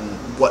depending on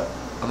what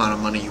amount of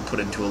money you put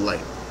into a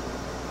light.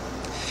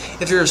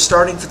 If you're a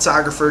starting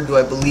photographer, do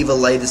I believe a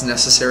light is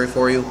necessary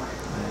for you?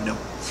 No.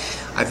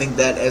 I think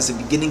that as a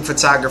beginning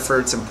photographer,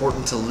 it's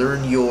important to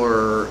learn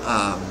your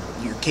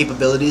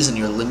capabilities and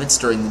your limits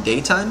during the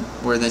daytime,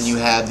 where then you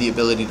have the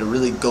ability to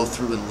really go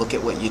through and look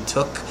at what you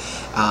took.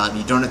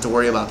 You don't have to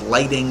worry about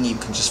lighting. You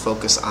can just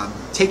focus on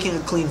taking a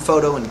clean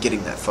photo and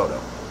getting that photo.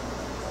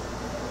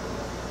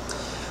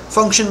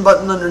 Function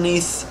button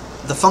underneath.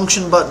 The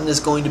function button is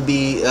going to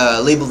be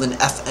labeled in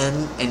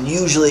FN, and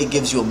usually it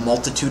gives you a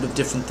multitude of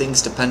different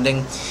things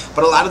depending,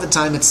 but a lot of the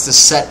time it's to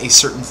set a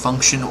certain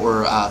function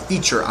or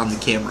feature on the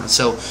camera.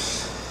 So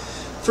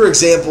for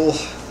example,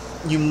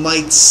 you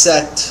might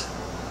set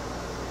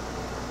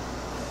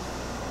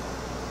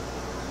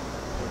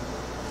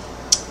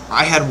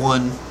I had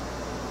one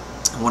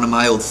of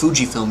my old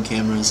Fujifilm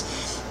cameras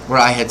where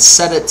I had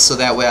set it so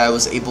that way I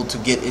was able to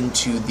get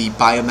into the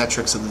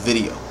biometrics of the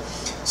video.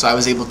 So I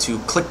was able to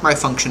click my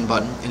function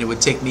button and it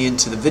would take me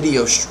into the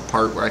video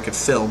part where I could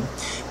film,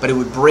 but it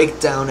would break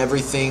down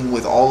everything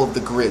with all of the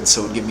grids.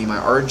 So it would give me my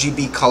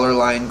RGB color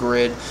line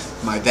grid,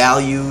 my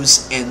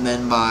values, and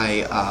then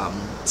my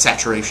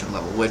saturation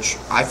level, which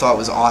I thought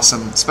was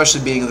awesome,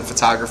 especially being the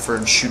photographer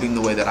and shooting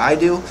the way that I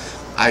do.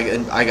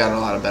 I got a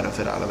lot of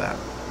benefit out of that.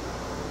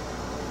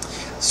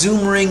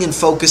 Zoom ring and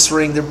focus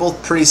ring, they're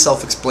both pretty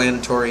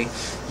self-explanatory.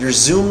 Your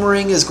zoom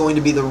ring is going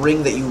to be the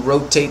ring that you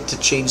rotate to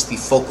change the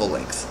focal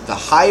length. The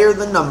higher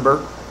the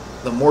number,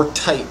 the more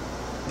tight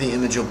the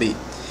image will be.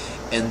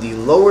 And the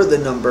lower the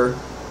number,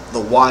 the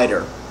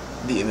wider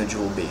the image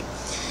will be.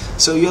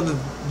 So you have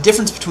a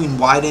difference between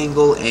wide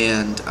angle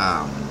and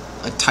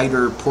a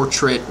tighter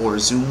portrait or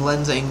zoom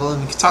lens angle,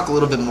 and we can talk a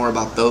little bit more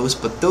about those,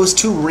 but those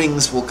two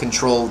rings will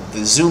control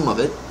the zoom of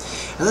it.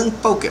 And then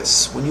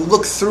focus. When you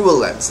look through a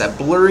lens, that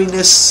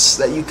blurriness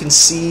that you can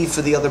see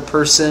for the other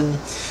person,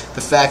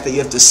 the fact that you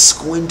have to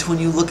squint when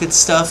you look at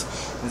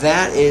stuff,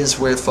 that is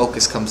where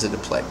focus comes into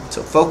play.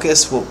 So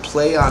focus will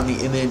play on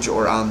the image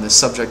or on the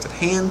subject at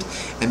hand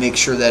and make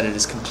sure that it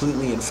is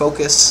completely in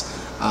focus,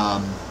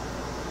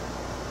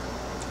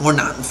 or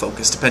not in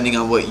focus, depending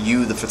on what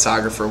you, the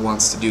photographer,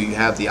 wants to do. You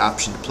have the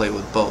option to play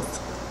with both.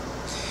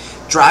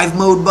 Drive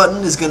mode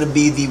button is going to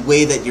be the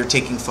way that you're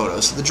taking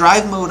photos. So the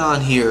drive mode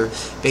on here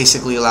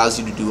basically allows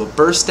you to do a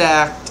burst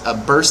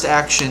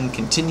action,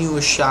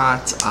 continuous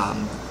shot,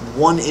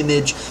 one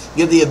image.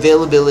 You have the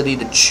availability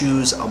to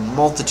choose a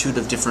multitude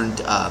of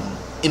different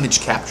image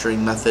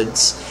capturing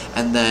methods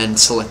and then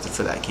select it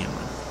for that camera.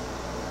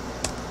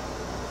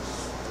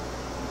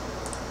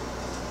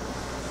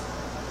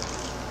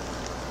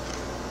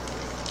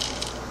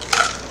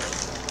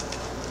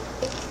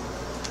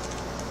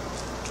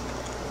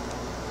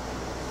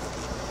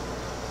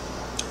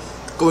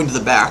 Going to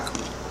the back,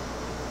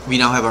 we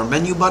now have our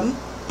menu button.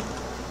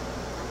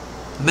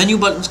 The menu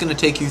button is going to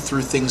take you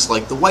through things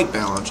like the white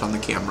balance on the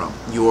camera,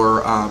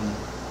 your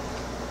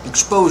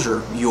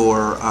exposure,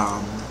 your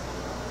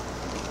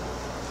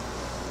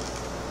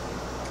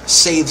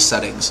save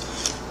settings.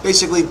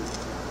 Basically,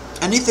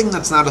 anything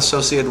that's not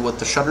associated with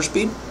the shutter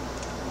speed,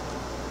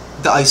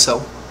 the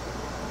ISO,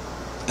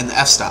 and the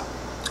f-stop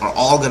are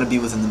all going to be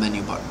within the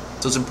menu button.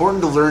 So it's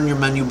important to learn your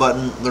menu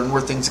button, learn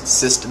where things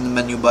exist in the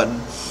menu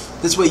button.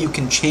 This way you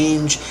can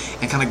change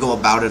and kind of go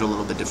about it a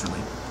little bit differently.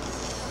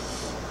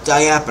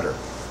 Diameter.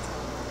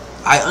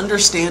 I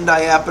understand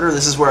diameter.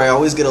 This is where I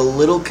always get a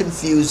little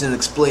confused in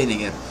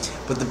explaining it.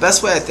 But the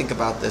best way I think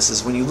about this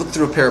is when you look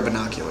through a pair of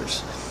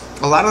binoculars.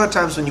 A lot of the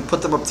times when you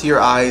put them up to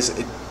your eyes,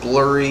 it's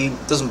blurry,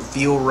 doesn't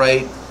feel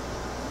right.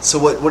 So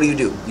what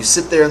do? You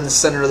sit there in the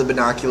center of the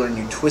binocular and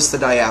you twist the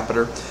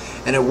diameter,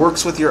 and it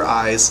works with your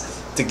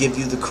eyes to give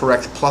you the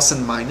correct plus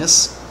and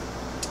minus.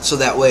 So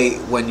that way,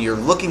 when you're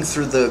looking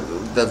through the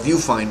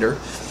viewfinder,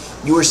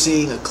 you are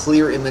seeing a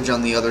clear image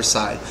on the other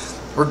side.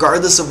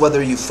 Regardless of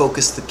whether you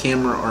focus the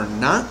camera or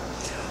not,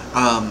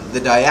 the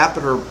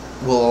diameter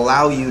will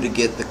allow you to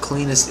get the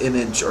cleanest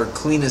image or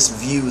cleanest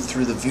view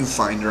through the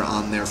viewfinder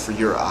on there for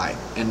your eye.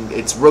 And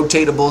it's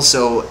rotatable,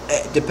 so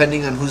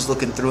depending on who's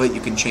looking through it,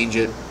 you can change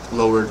it,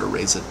 lower it, or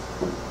raise it.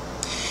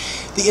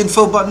 The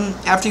info button,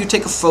 after you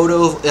take a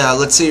photo,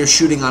 let's say you're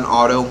shooting on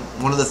auto,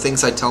 one of the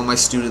things I tell my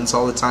students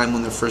all the time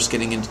when they're first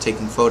getting into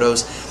taking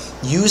photos,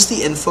 use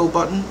the info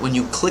button. When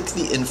you click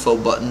the info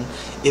button,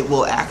 it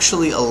will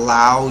actually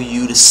allow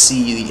you to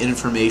see the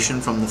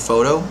information from the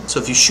photo. So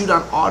if you shoot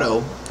on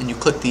auto and you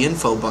click the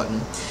info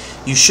button,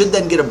 you should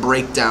then get a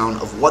breakdown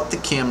of what the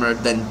camera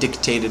then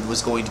dictated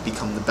was going to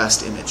become the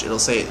best image. It'll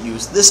say it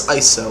used this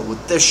ISO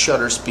with this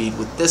shutter speed,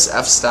 with this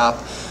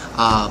f-stop,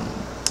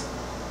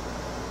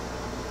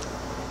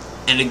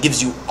 and it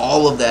gives you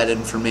all of that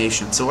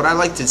information. So what I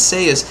like to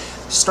say is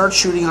start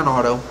shooting on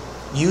auto,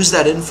 use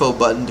that info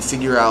button to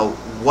figure out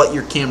what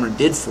your camera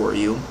did for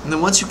you, and then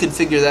once you can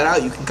figure that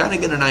out, you can kind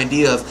of get an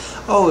idea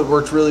of, oh, it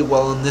worked really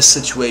well in this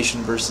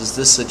situation versus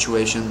this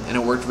situation, and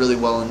it worked really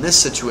well in this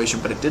situation,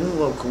 but it didn't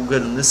look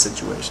good in this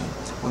situation.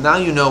 Well, now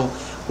you know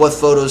what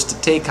photos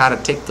to take, how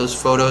to take those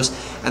photos,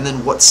 and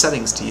then what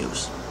settings to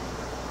use.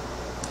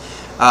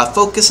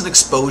 Focus and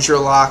exposure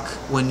lock.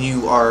 When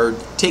you are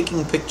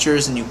taking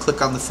pictures and you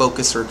click on the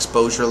focus or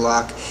exposure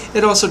lock,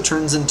 it also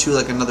turns into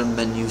like another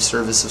menu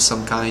service of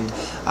some kind.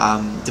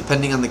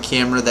 Depending on the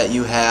camera that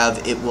you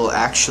have, it will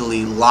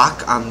actually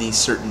lock on the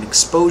certain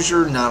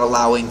exposure, not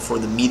allowing for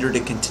the meter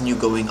to continue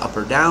going up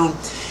or down.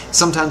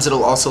 Sometimes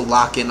it'll also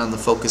lock in on the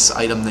focus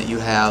item that you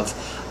have.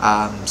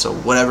 So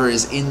whatever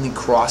is in the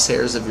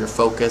crosshairs of your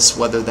focus,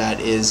 whether that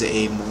is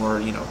a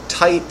more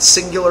tight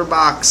singular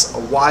box, a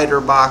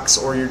wider box,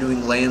 or you're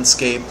doing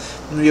landscape,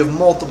 and you have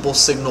multiple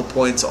signal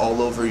points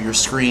all over your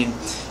screen,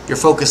 your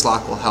focus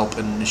lock will help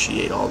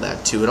initiate all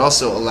that too. It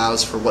also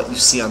allows for what you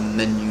see on the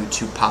menu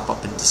to pop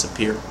up and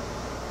disappear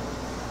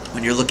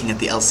when you're looking at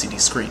the LCD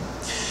screen.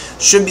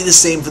 Should be the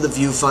same for the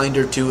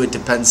viewfinder too. It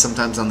depends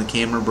sometimes on the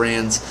camera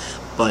brands.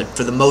 But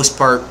for the most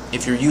part,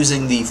 if you're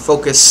using the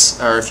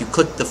focus, or if you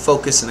click the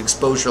focus and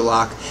exposure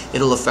lock,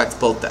 it'll affect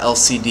both the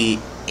LCD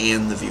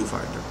and the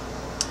viewfinder.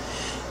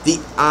 The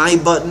I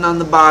button on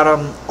the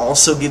bottom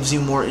also gives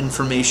you more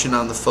information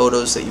on the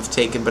photos that you've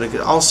taken, but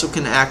it also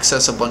can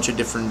access a bunch of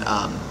different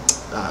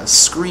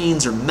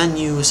screens or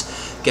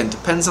menus. Again,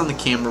 depends on the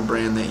camera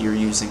brand that you're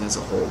using as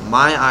a whole.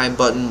 My I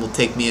button will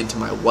take me into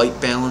my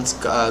white balance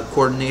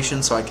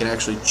coordination, so I can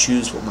actually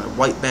choose what my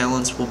white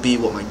balance will be,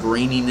 what my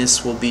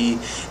graininess will be,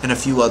 and a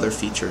few other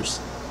features.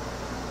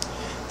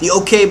 The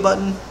OK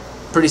button,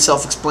 pretty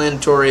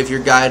self-explanatory. If you're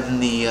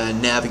guiding the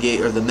navigate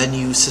or the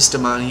menu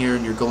system on here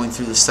and you're going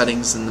through the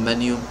settings in the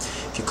menu,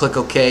 if you click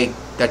OK,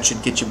 that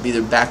should get you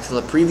either back to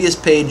the previous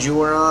page you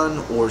were on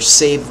or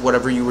save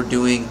whatever you were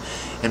doing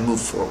and move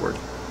forward.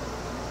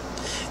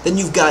 Then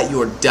you've got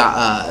your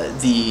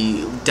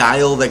the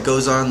dial that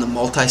goes on the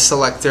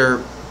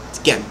multi-selector.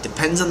 Again,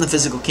 depends on the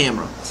physical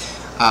camera.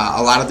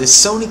 A lot of the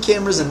Sony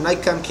cameras and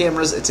Nikon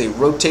cameras, it's a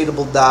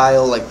rotatable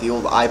dial like the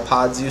old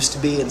iPods used to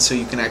be, and so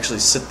you can actually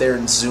sit there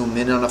and zoom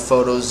in on a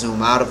photo,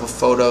 zoom out of a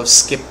photo,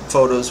 skip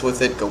photos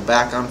with it, go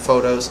back on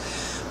photos.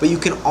 But you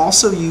can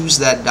also use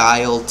that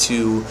dial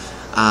to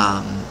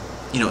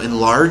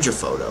enlarge a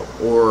photo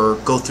or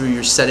go through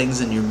your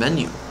settings in your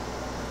menu.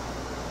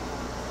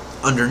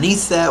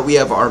 Underneath that, we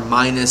have our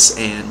minus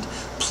and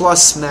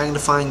plus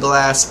magnifying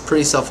glass,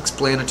 pretty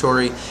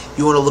self-explanatory.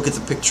 You want to look at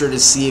the picture to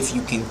see if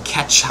you can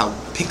catch how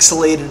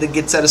pixelated it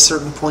gets at a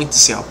certain point, to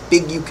see how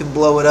big you can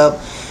blow it up.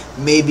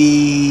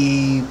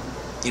 Maybe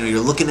you're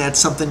looking at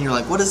something, you're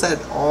like, what is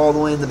that all the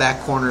way in the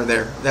back corner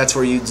there? That's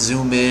where you'd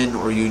zoom in,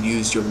 or you'd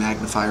use your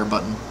magnifier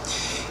button.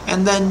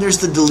 And then there's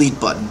the delete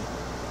button.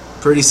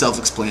 Pretty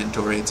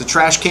self-explanatory. It's a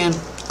trash can.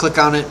 Click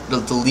on it,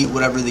 it'll delete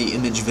whatever the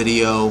image,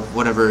 video,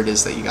 whatever it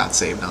is that you got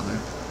saved on there.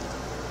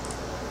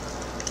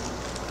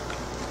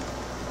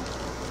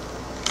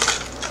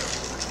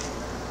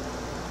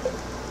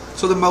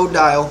 So the mode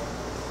dial,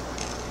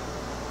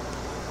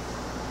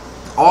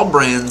 all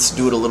brands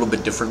do it a little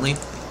bit differently.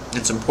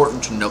 It's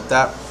important to note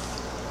that.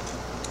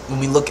 When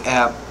we look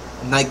at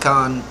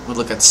Nikon, we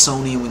look at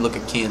Sony, we look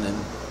at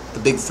Canon, the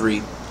big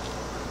three,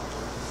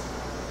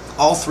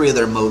 all three of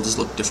their modes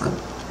look different,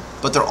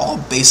 but they're all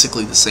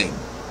basically the same.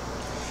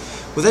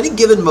 With any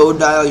given mode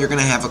dial, you're going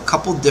to have a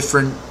couple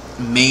different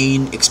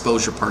main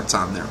exposure parts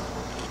on there.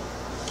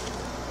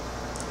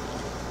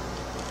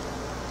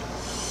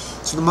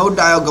 So the mode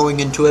dial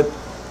going into it,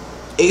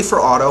 A for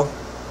auto,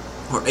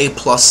 or A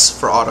plus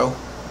for auto.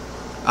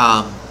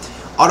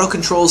 Auto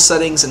controls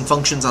settings and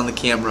functions on the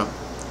camera.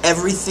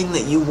 Everything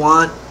that you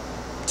want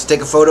to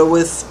take a photo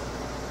with,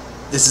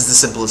 this is the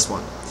simplest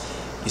one.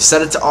 You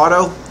set it to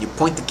auto, you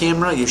point the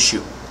camera, you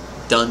shoot.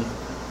 Done.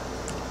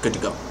 Good to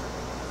go.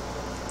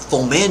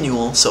 Full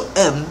manual, so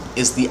M,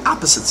 is the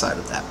opposite side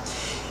of that.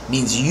 It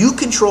means you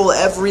control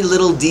every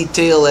little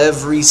detail,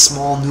 every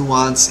small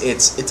nuance.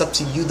 It's up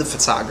to you, the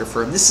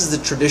photographer, and this is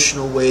the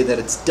traditional way that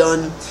it's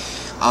done.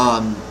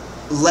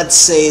 Let's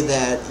say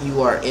that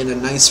you are in a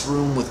nice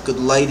room with good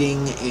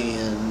lighting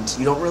and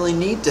you don't really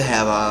need to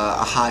have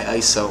a high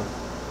ISO.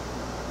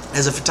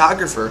 As a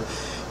photographer,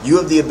 you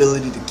have the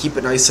ability to keep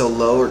an ISO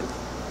low or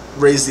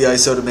raise the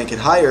ISO to make it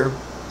higher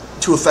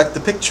to affect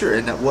the picture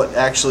and what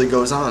actually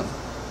goes on.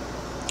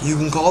 You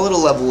can call it a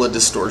level of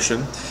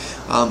distortion.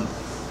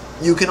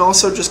 You can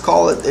also just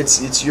call it,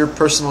 it's your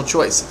personal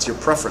choice, it's your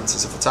preference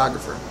as a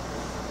photographer.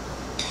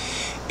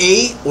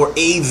 A or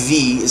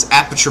AV is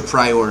aperture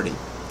priority.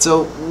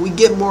 So we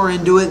get more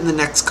into it in the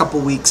next couple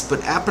weeks,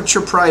 but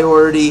aperture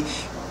priority,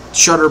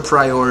 shutter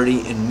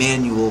priority, and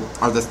manual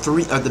are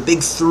the big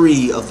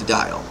three of the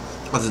dial,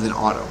 other than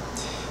auto.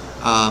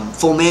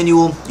 Full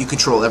manual, you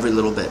control every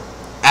little bit.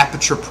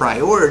 Aperture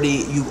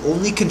priority, you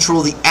only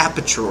control the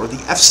aperture or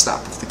the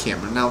f-stop of the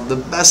camera. Now, the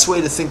best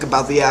way to think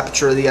about the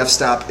aperture or the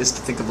f-stop is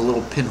to think of a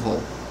little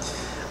pinhole.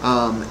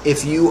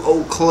 If you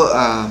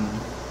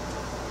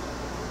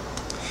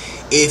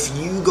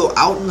go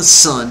out in the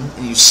sun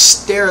and you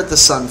stare at the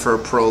sun for a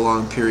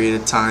prolonged period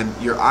of time,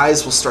 your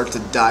eyes will start to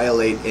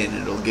dilate in.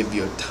 It'll give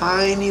you a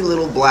tiny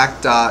little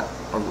black dot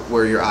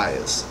where your eye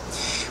is.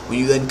 When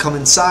you then come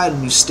inside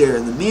and you stare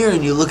in the mirror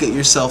and you look at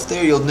yourself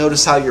there, you'll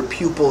notice how your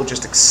pupil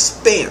just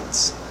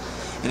expands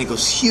and it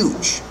goes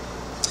huge.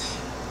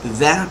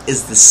 That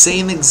is the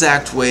same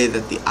exact way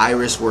that the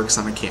iris works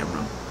on a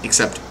camera,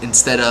 except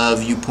instead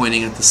of you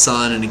pointing at the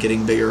sun and it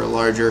getting bigger or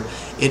larger,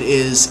 it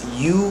is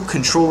you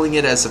controlling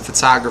it as a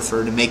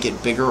photographer to make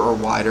it bigger or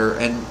wider.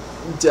 And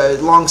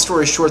long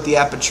story short, the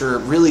aperture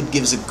really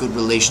gives a good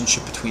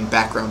relationship between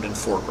background and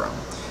foreground.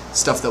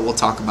 Stuff that we'll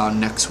talk about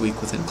next week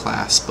within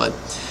class, but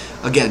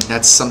again,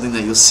 that's something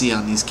that you'll see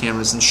on these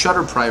cameras. And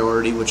shutter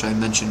priority, which I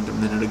mentioned a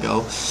minute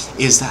ago,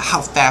 is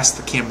how fast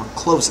the camera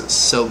closes.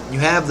 So you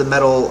have the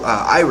metal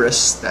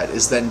iris that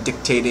is then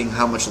dictating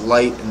how much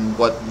light and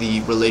what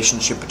the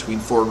relationship between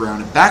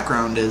foreground and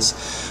background is.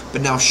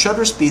 But now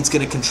shutter speed is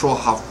going to control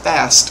how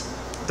fast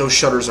those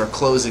shutters are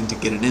closing to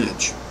get an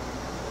image.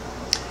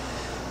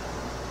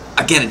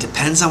 Again, it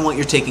depends on what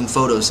you're taking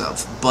photos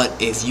of.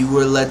 But if you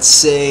were, let's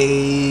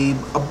say,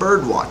 a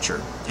bird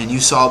watcher, and you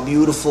saw a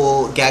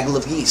beautiful gaggle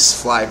of geese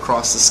fly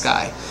across the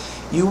sky,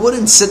 you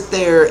wouldn't sit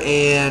there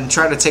and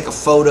try to take a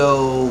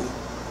photo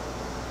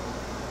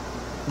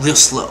real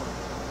slow.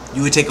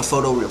 You would take a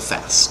photo real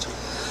fast.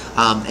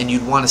 And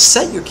you'd want to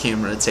set your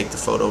camera to take the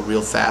photo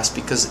real fast,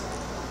 because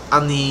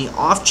on the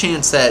off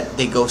chance that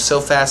they go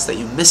so fast that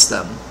you miss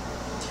them,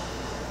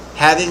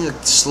 having a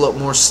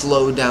more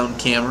slowed down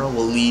camera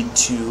will lead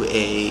to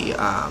a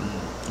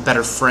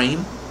better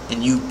frame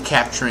and you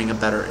capturing a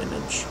better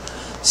image.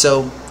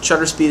 So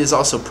shutter speed is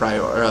also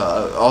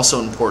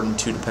also important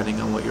too, depending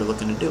on what you're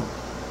looking to do.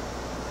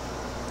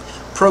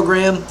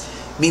 Program,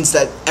 means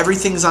that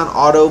everything's on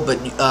auto, but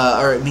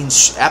or it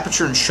means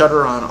aperture and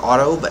shutter on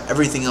auto, but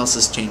everything else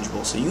is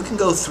changeable. So you can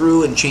go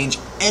through and change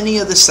any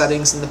of the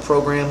settings in the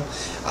program.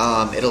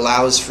 It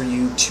allows for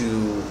you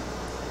to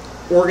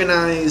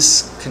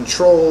organize,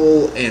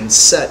 control, and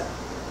set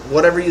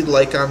whatever you'd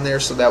like on there,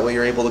 so that way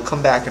you're able to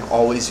come back and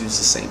always use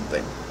the same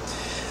thing.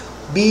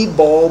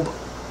 bulb.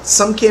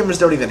 Some cameras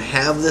don't even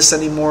have this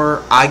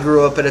anymore. I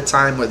grew up at a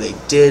time where they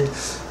did,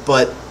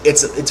 but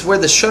it's where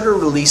the shutter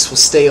release will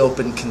stay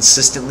open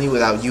consistently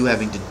without you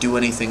having to do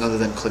anything other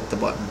than click the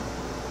button.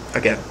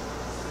 Again,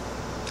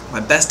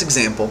 my best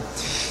example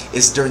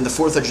is during the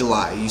 4th of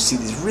July. You see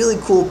these really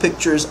cool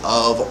pictures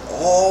of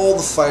all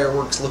the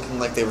fireworks looking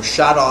like they were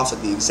shot off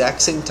at the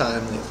exact same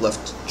time. They've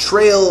left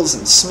trails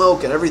and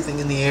smoke and everything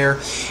in the air.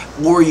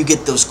 Or you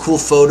get those cool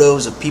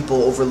photos of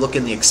people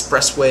overlooking the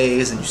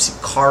expressways and you see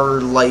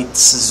car lights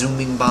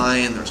zooming by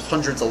and there's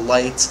hundreds of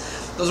lights.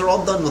 Those are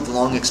all done with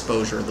long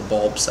exposure, the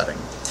bulb setting.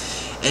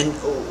 And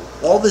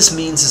all this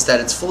means is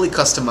that it's fully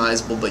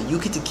customizable, but you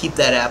get to keep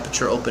that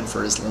aperture open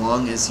for as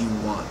long as you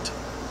want.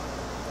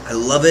 I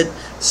love it,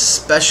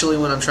 especially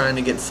when I'm trying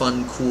to get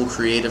fun, cool,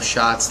 creative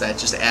shots that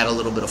just add a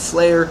little bit of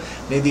flair.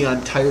 Maybe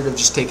I'm tired of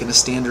just taking a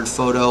standard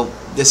photo.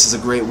 This is a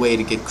great way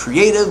to get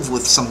creative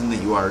with something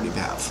that you already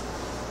have.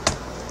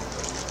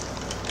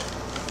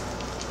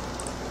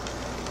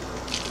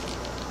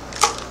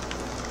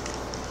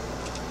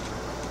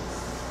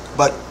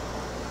 But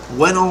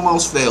when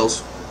almost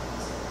fails,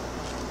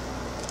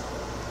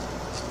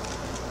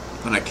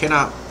 and I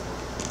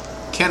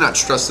cannot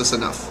stress this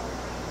enough,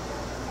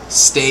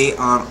 stay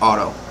on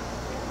auto.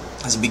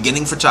 As a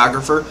beginning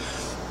photographer,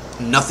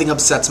 nothing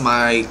upsets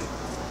my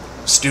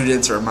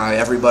students or my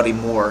everybody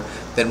more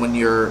than when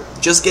you're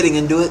just getting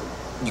into it.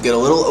 You get a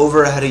little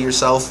over ahead of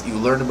yourself, you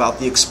learn about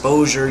the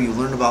exposure, you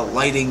learn about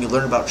lighting, you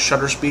learn about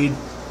shutter speed.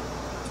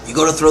 You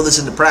go to throw this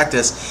into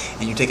practice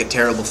and you take a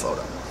terrible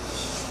photo.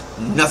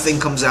 Nothing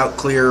comes out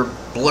clear,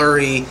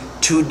 blurry,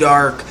 too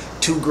dark,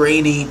 too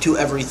grainy, too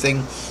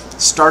everything.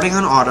 Starting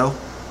on auto,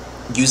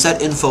 use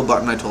that info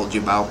button I told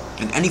you about,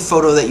 and any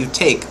photo that you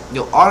take,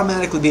 you'll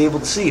automatically be able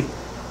to see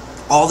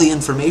all the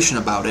information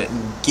about it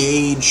and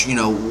gauge,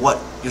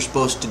 what you're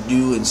supposed to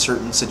do in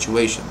certain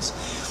situations.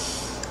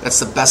 That's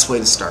the best way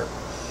to start.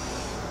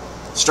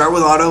 Start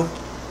with auto,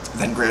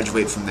 then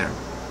graduate from there.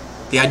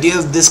 The idea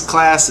of this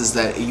class is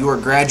that you are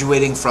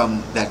graduating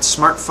from that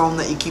smartphone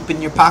that you keep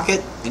in your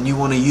pocket and you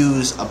want to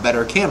use a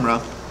better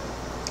camera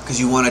because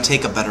you want to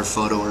take a better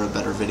photo or a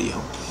better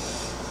video.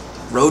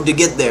 Road to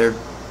get there,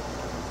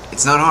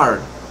 it's not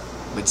hard,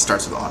 but it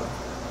starts with auto.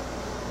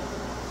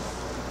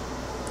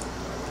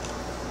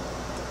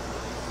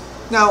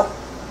 Now,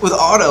 with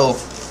auto,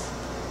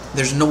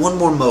 there's one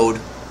more mode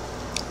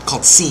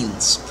called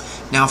scenes.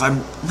 Now, if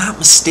I'm not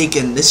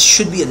mistaken, this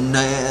should be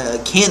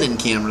a Canon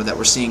camera that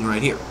we're seeing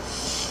right here.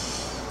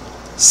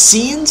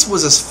 Scenes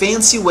was a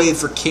fancy way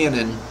for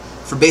Canon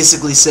for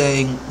basically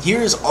saying,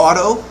 here's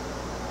auto,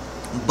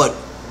 but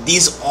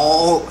these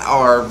all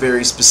are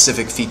very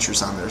specific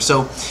features on there.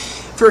 So,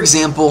 for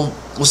example,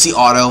 we'll see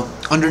auto.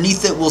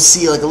 Underneath it, we'll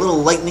see like a little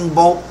lightning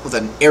bolt with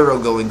an arrow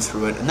going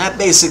through it, and that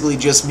basically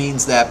just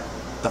means that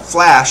the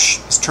flash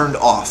is turned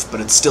off,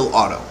 but it's still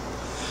auto.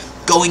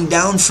 Going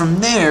down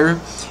from there,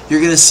 you're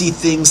going to see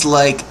things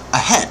like a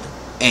head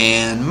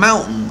and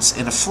mountains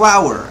and a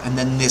flower and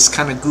then this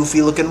kind of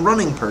goofy looking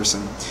running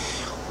person.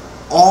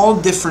 All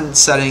different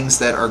settings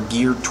that are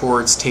geared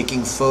towards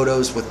taking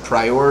photos with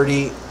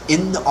priority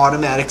in the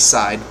automatic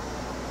side,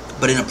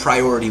 but in a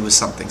priority with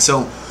something.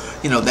 So,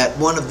 that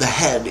one of the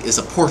head is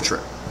a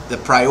portrait. The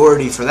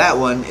priority for that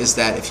one is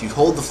that if you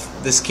hold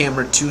this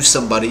camera to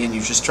somebody and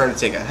you just try to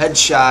take a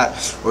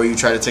headshot or you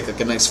try to take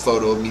a nice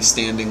photo of me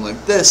standing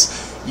like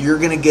this, you're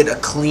going to get a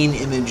clean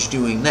image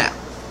doing that.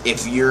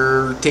 If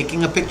you're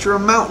taking a picture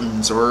of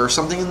mountains or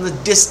something in the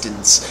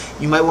distance,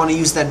 you might want to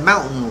use that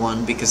mountain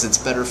one because it's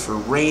better for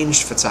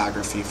ranged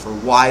photography, for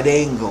wide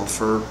angle,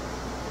 for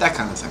that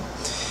kind of thing.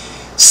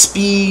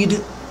 Speed,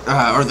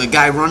 or the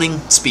guy running,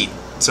 speed.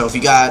 So if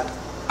you got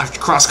a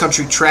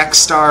cross-country track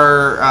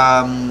star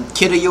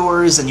kid of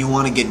yours and you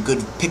want to get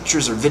good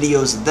pictures or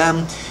videos of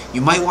them, you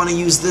might want to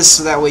use this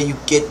so that way you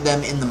get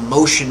them in the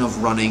motion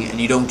of running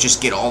and you don't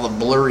just get all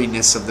the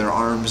blurriness of their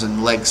arms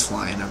and legs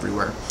flying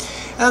everywhere.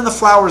 And then the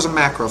flowers are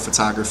macro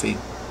photography.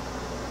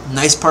 The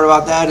nice part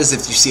about that is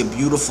if you see a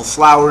beautiful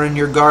flower in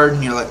your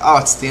garden, you're like, oh,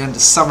 it's the end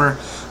of summer,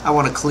 I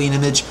want a clean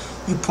image.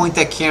 You point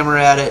that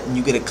camera at it and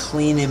you get a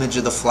clean image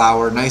of the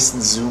flower, nice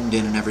and zoomed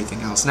in and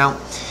everything else. Now,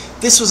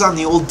 this was on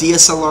the old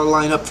DSLR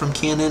lineup from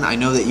Canon. I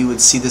know that you would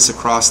see this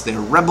across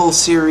their Rebel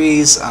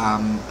series.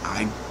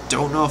 I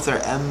don't know if their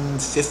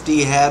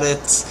M50 had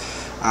it.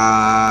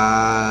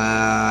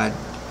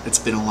 It's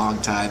been a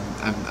long time.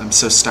 I'm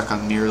so stuck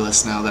on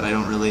mirrorless now that I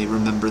don't really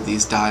remember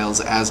these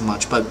dials as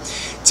much. But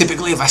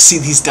typically if I see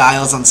these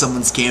dials on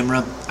someone's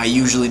camera, I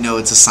usually know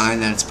it's a sign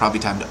that it's probably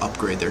time to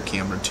upgrade their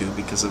camera too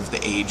because of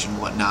the age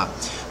and whatnot.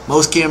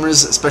 Most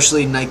cameras,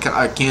 especially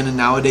Canon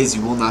nowadays,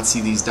 you will not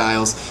see these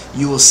dials.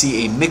 You will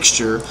see a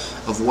mixture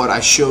of what I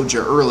showed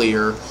you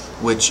earlier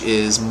which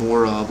is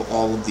more of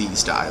all of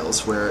these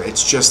dials, where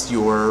it's just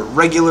your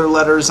regular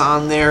letters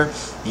on there,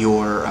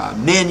 your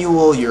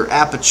manual, your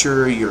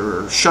aperture,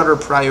 your shutter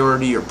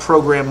priority, your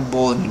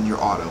programmable, and then your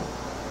auto,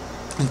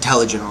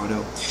 intelligent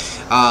auto.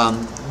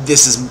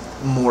 This is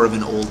more of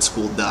an old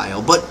school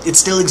dial, but it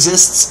still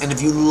exists, and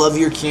if you love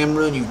your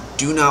camera and you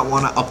do not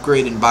want to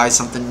upgrade and buy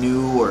something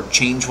new or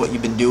change what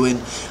you've been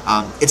doing,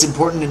 it's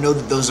important to know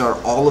that those are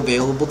all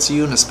available to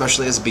you, and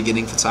especially as a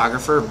beginning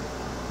photographer,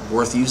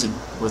 worth using,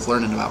 worth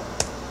learning about.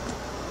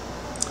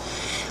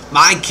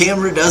 My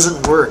camera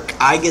doesn't work.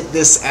 I get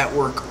this at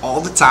work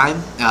all the time,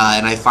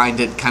 and I find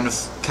it kind of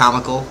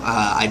comical.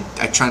 I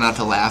try not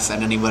to laugh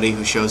at anybody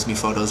who shows me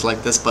photos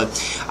like this,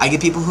 but I get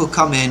people who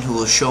come in who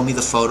will show me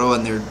the photo,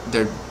 and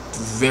they're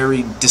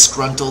very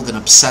disgruntled and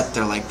upset.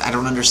 They're like, I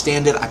don't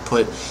understand it. I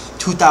put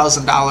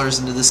 $2,000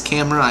 into this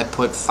camera. I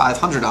put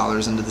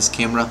 $500 into this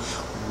camera.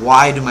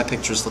 Why do my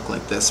pictures look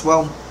like this?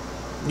 Well,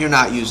 you're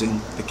not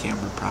using the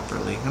camera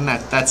properly, and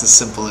that's as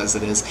simple as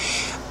it is.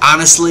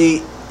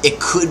 Honestly, it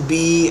could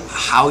be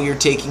how you're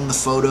taking the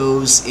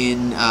photos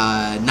in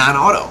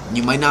non-auto.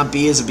 You might not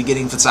be, as a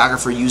beginning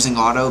photographer, using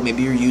auto.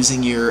 Maybe you're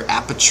using your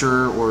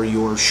aperture or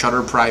your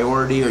shutter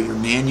priority or your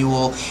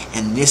manual,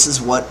 and this is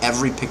what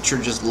every picture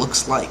just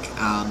looks like.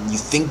 You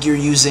think you're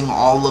using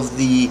all of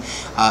the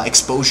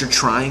exposure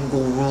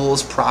triangle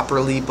rules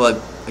properly,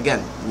 but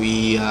again,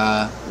 we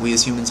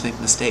as humans make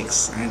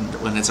mistakes, and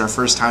when it's our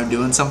first time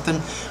doing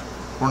something,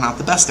 we're not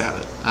the best at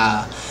it.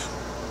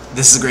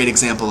 This is a great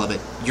example of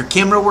it. Your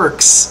camera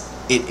works.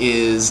 It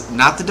is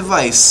not the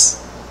device.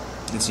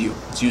 It's you.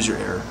 It's user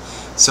error.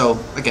 So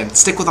again,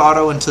 stick with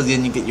auto until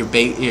then you get your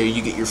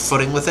you get your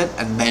footing with it,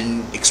 and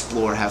then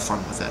explore, have fun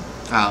with it.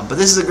 But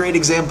this is a great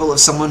example of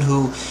someone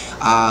who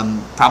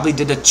probably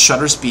did a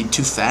shutter speed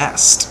too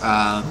fast.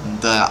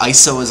 The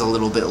ISO is a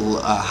little bit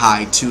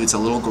high too. It's a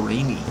little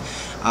grainy.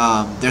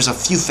 There's a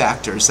few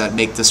factors that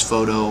make this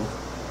photo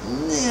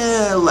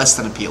less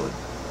than appealing.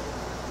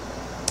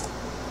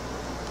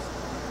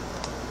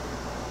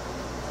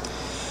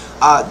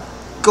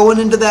 Going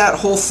into that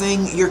whole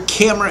thing, your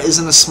camera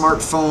isn't a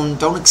smartphone.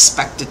 Don't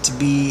expect it to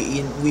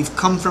be. We've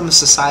come from a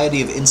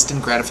society of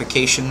instant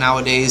gratification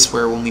nowadays,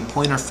 where when we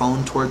point our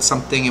phone towards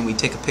something and we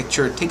take a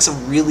picture, it takes a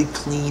really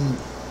clean,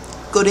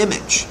 good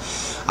image.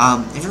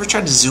 Have you ever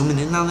tried to zoom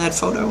in on that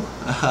photo?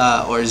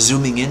 Or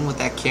zooming in with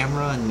that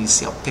camera, and you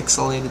see how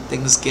pixelated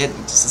things get? It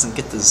just doesn't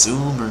get the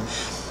zoom. Or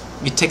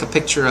you take a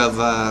picture of,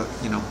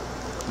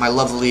 my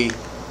lovely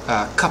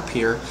cup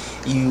here.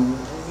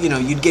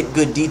 You'd get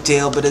good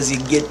detail, but as you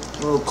get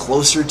a little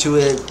closer to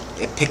it,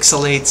 it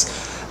pixelates.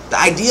 The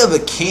idea of a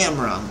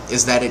camera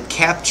is that it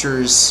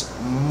captures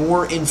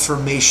more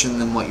information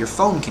than what your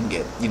phone can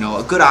get.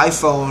 A good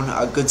iPhone,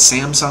 a good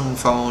Samsung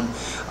phone,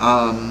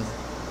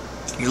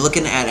 you're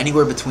looking at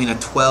anywhere between a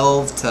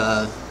 12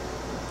 to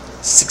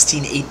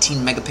 16, 18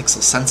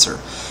 megapixel sensor.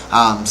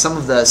 Some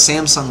of the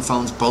Samsung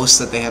phones boast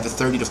that they have a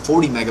 30 to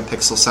 40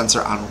 megapixel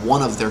sensor on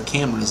one of their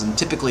cameras, and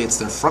typically it's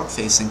their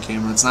front-facing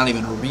camera. It's not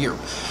even a rear.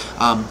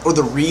 Or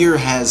the rear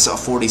has a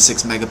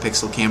 46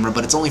 megapixel camera,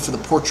 but it's only for the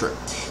portrait.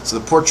 So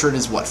the portrait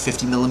is what,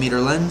 50 millimeter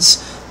lens,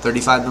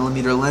 35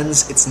 millimeter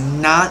lens. It's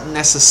not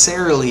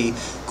necessarily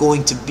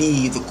going to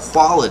be the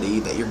quality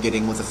that you're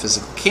getting with a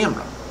physical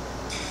camera.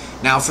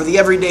 Now, for the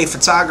everyday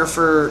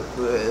photographer,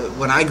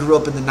 when I grew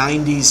up in the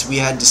 90s, we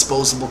had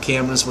disposable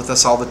cameras with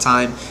us all the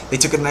time. They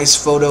took a nice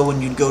photo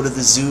when you'd go to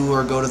the zoo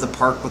or go to the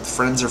park with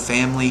friends or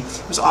family.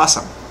 It was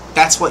awesome.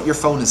 That's what your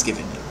phone is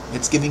giving you.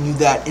 It's giving you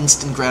that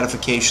instant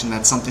gratification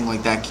that something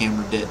like that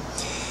camera did.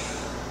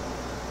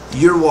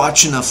 You're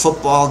watching a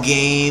football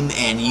game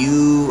and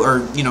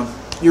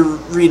you're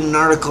reading an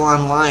article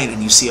online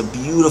and you see a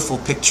beautiful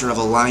picture of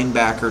a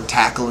linebacker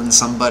tackling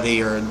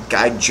somebody, or a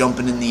guy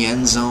jumping in the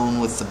end zone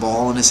with the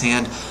ball in his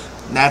hand.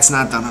 That's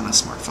not done on a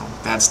smartphone.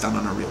 That's done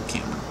on a real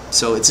camera.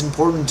 So it's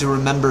important to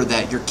remember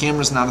that your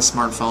camera's not a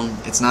smartphone.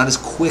 It's not as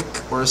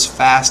quick or as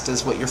fast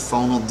as what your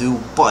phone will do,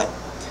 but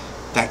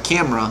that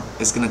camera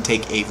is going to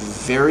take a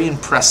very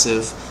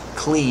impressive,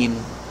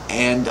 clean,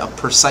 and a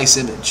precise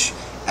image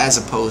as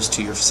opposed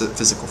to your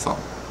physical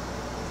phone.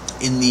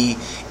 In the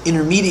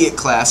intermediate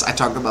class, I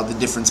talked about the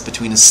difference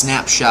between a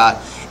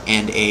snapshot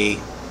and a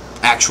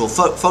actual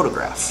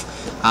photograph.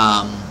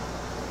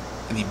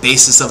 The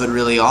basis of it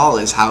really all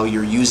is how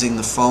you're using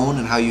the phone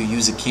and how you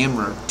use a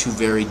camera, two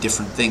very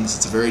different things.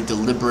 It's a very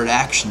deliberate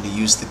action to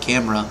use the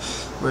camera,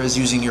 whereas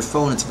using your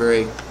phone, it's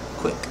very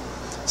quick.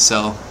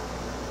 So,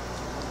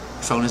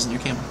 your phone isn't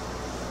your camera.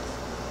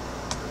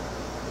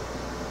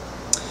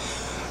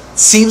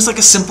 Seems like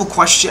a simple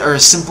question or a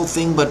simple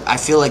thing, but I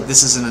feel like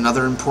this is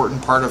another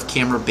important part of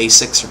camera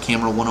basics or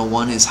camera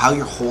 101 is how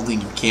you're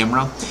holding your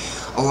camera.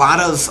 A lot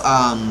of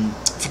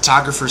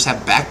photographers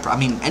have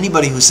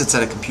anybody who sits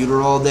at a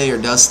computer all day or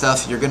does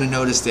stuff, you're going to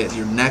notice that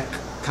your neck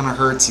kind of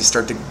hurts. You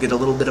start to get a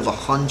little bit of a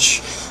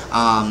hunch.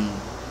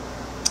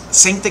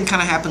 Same thing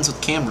kind of happens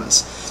with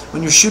cameras.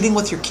 When you're shooting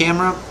with your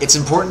camera, it's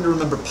important to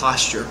remember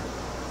posture.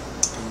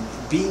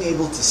 Being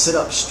able to sit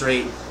up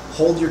straight,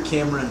 hold your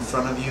camera in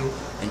front of you,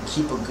 and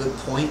keep a good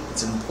point,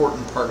 it's an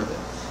important part of it.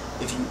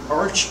 if you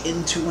arch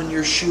into when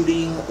you're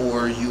shooting,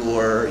 or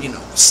you're, you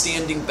know,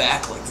 standing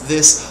back like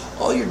this,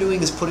 all you're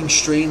doing is putting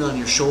strain on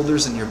your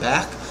shoulders and your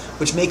back,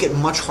 which make it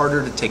much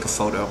harder to take a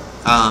photo,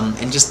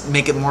 and just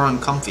make it more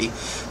uncomfy.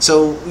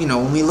 So, you know,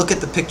 when we look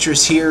at the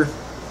pictures here,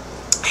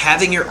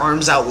 having your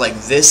arms out like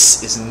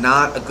this is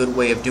not a good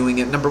way of doing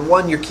it. Number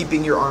one, you're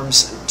keeping your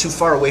arms too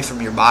far away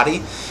from your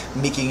body,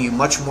 making you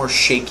much more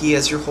shaky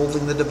as you're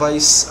holding the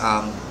device.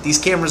 These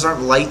cameras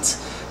aren't light.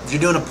 If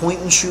you're doing a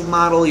point and shoot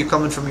model, you're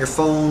coming from your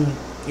phone,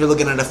 you're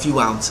looking at a few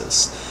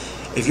ounces.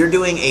 If you're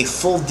doing a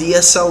full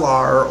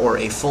DSLR or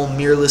a full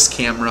mirrorless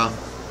camera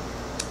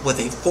with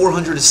a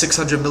 400 to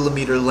 600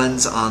 millimeter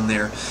lens on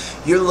there,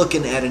 you're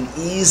looking at an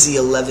easy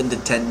 11 to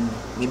 10,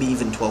 maybe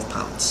even 12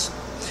 pounds.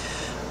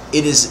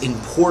 It is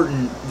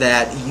important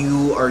that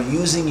you are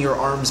using your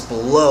arms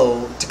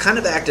below to kind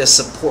of act as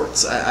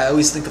supports. I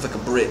always think of like a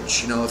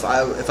bridge. You know, if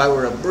I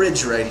were a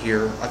bridge right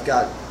here, I've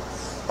got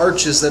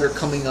arches that are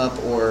coming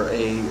up, or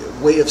a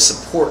way of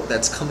support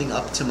that's coming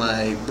up to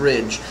my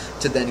bridge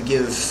to then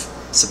give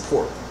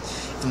support.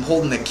 If I'm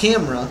holding the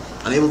camera,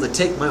 I'm able to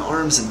take my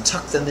arms and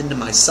tuck them into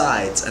my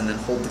sides and then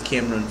hold the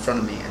camera in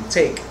front of me and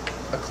take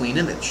a clean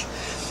image.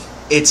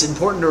 It's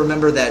important to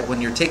remember that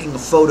when you're taking a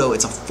photo,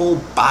 it's a full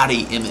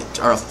body image,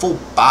 or a full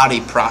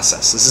body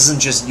process. This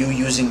isn't just you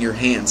using your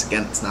hands.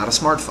 Again, it's not a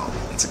smartphone.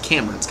 It's a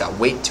camera. It's got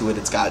weight to it.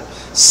 It's got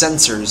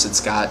sensors.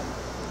 It's got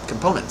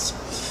components.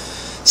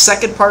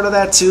 Second part of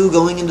that too,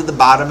 going into the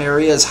bottom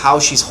area, is how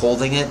she's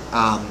holding it.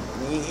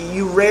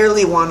 You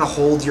rarely want to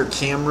hold your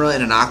camera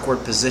in an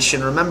awkward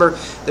position. Remember,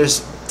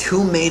 there's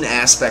two main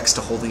aspects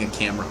to holding a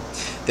camera.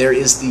 There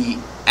is the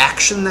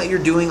action that you're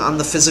doing on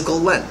the physical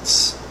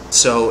lens.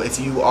 So if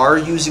you are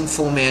using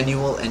full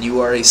manual and you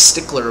are a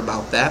stickler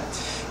about that,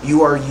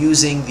 you are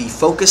using the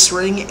focus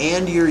ring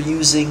and you're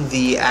using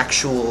the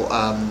actual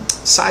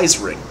size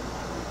ring.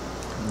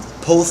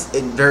 Both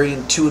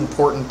two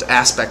important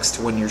aspects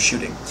to when you're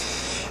shooting.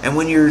 And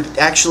when you're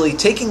actually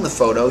taking the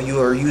photo, you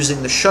are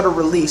using the shutter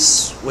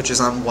release, which is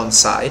on one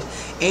side,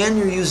 and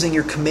you're using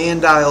your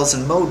command dials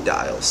and mode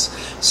dials.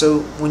 So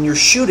when you're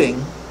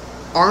shooting,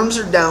 arms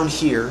are down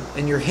here,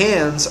 and your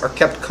hands are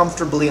kept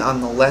comfortably on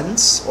the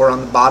lens or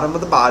on the bottom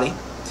of the body,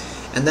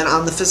 and then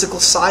on the physical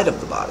side of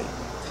the body.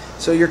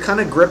 So you're kind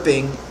of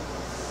gripping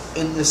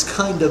in this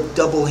kind of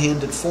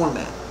double-handed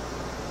format.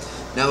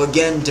 Now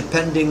again,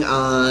 depending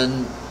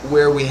on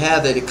where we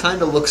have it, it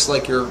kind of looks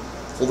like you're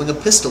holding a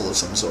pistol of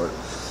some sort.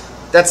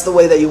 That's the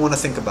way that you want to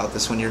think about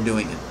this when you're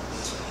doing it,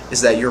 is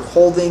that you're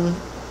holding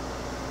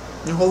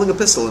a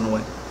pistol in a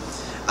way.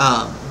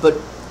 But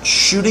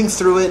shooting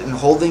through it and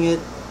holding it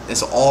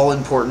is all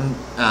important.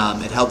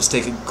 It helps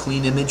take a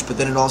clean image, but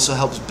then it also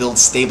helps build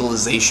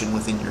stabilization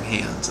within your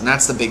hands, and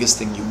that's the biggest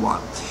thing you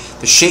want.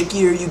 The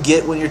shakier you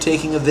get when you're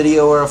taking a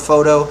video or a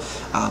photo,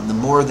 the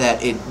more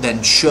that it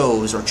then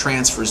shows or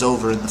transfers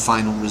over in the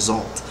final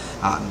result.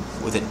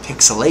 Within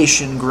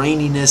pixelation,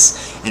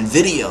 graininess, and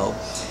video.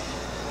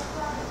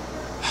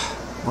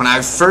 When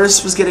I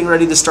first was getting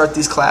ready to start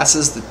these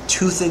classes, the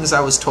two things I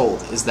was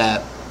told is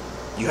that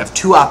you have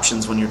two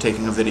options when you're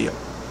taking a video.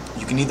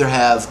 You can either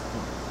have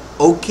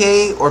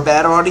okay or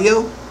bad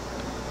audio,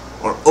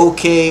 or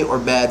okay or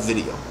bad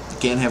video. You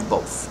can't have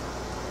both.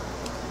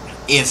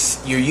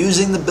 If you're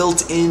using the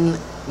built-in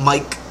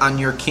mic on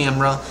your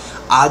camera,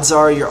 odds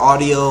are your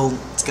audio,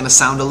 it's going to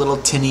sound a little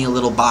tinny, a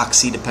little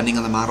boxy, depending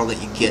on the model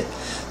that you get.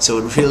 So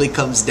it really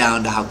comes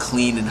down to how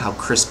clean and how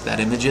crisp that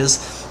image is.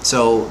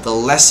 So the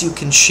less you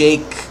can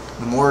shake,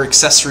 the more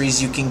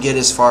accessories you can get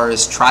as far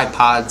as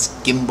tripods,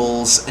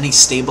 gimbals, any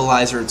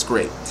stabilizer, it's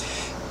great.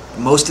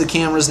 Most of the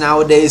cameras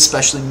nowadays,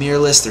 especially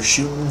mirrorless, they're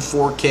shooting in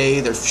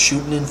 4K, they're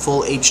shooting in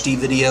full HD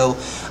video,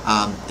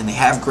 and they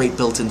have great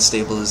built-in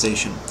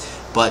stabilization.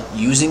 But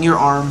using your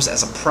arms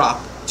as a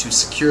prop to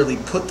securely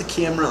put the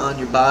camera on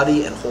your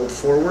body and hold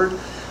forward,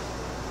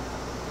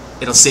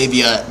 it'll save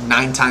you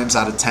 9 times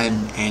out of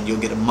 10, and you'll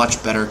get a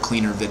much better,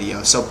 cleaner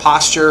video. So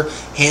posture,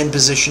 hand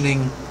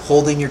positioning,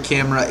 holding your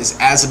camera is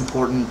as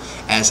important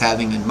as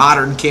having a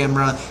modern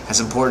camera, as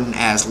important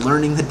as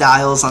learning the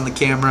dials on the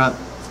camera.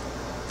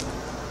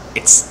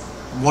 It's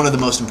one of the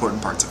most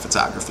important parts of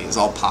photography, is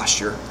all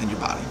posture and your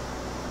body.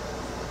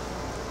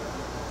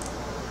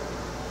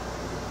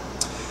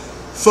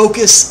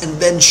 Focus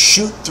and then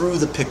shoot through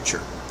the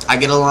picture. I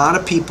get a lot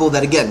of people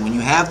that, again, when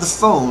you have the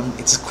phone,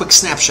 it's a quick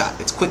snapshot.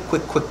 It's quick,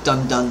 quick, quick,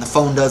 done, done. The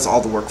phone does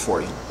all the work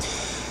for you.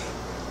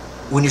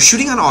 When you're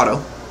shooting on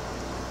auto,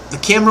 the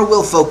camera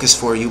will focus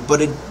for you,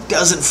 but it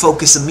doesn't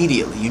focus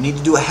immediately. You need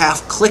to do a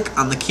half click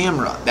on the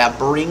camera. That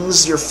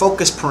brings your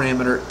focus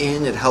parameter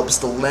in. It helps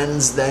the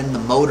lens then, the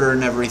motor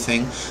and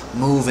everything,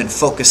 move and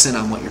focus in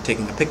on what you're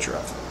taking a picture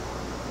of.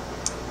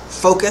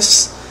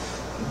 Focus.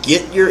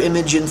 Get your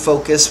image in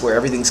focus where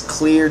everything's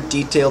clear,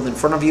 detailed in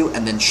front of you,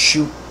 and then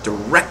shoot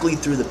directly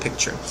through the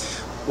picture.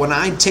 When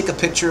I take a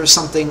picture of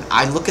something,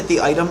 I look at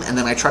the item and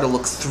then I try to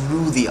look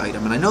through the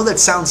item. And I know that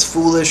sounds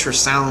foolish or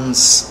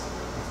sounds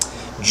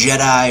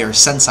Jedi or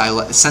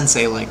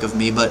sensei-like of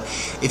me, but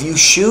if you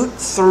shoot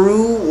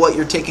through what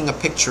you're taking a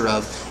picture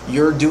of,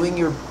 you're doing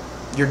your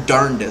your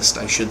darndest,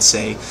 I should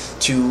say,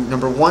 to,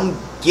 number one,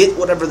 get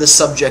whatever the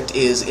subject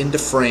is into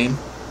frame,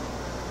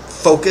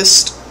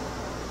 focused,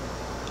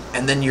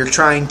 and then you're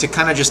trying to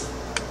kind of just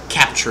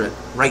capture it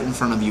right in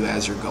front of you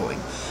as you're going.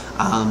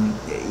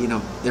 You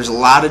know, there's a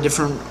lot of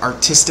different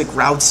artistic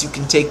routes you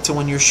can take to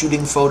when you're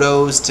shooting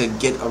photos to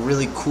get a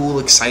really cool,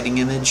 exciting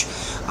image.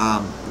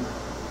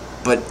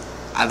 But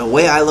the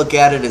way I look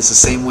at it is the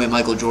same way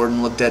Michael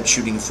Jordan looked at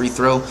shooting a free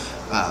throw.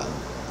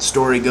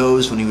 Story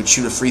goes, when he would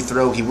shoot a free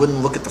throw, he wouldn't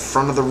look at the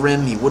front of the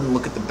rim, he wouldn't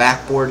look at the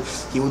backboard,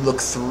 he would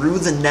look through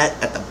the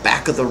net at the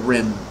back of the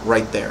rim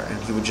right there,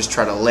 and he would just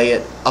try to lay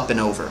it up and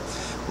over.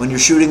 When you're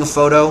shooting a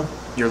photo,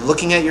 you're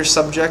looking at your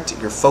subject,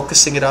 you're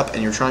focusing it up,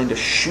 and you're trying to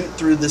shoot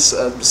through this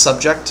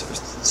subject,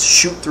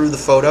 shoot through the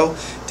photo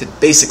to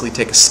basically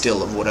take a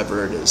still of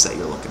whatever it is that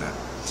you're looking at.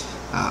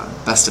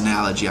 Best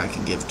analogy I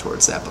can give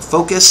towards that. But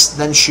focus,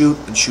 then shoot,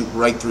 and shoot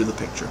right through the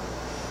picture.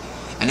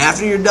 And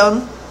after you're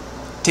done,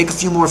 take a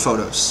few more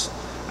photos.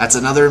 That's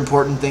another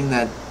important thing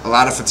that a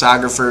lot of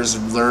photographers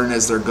learn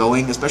as they're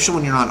going, especially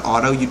when you're on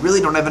auto. You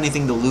really don't have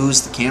anything to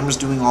lose. The camera's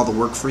doing all the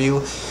work for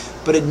you.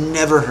 But it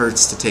never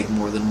hurts to take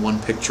more than one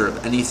picture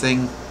of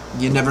anything.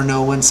 You never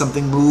know when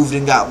something moved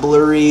and got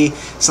blurry,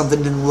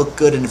 something didn't look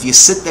good, and if you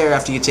sit there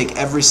after you take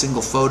every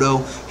single photo,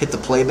 hit the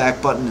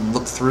playback button and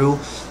look through,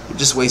 you're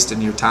just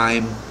wasting your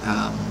time,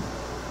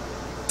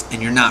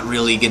 and you're not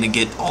really going to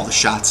get all the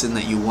shots in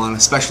that you want,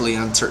 especially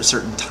on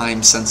certain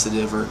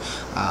time-sensitive or,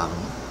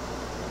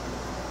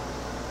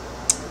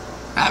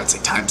 I would say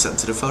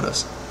time-sensitive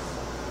photos.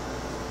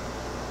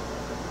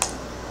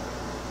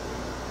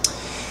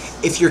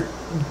 If your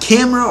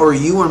camera or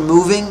you are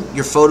moving,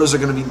 your photos are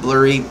going to be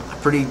blurry.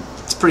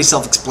 It's pretty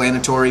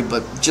self-explanatory,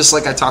 but just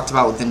like I talked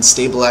about within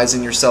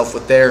stabilizing yourself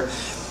with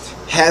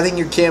having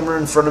your camera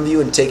in front of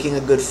you and taking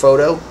a good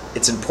photo,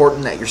 it's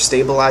important that you're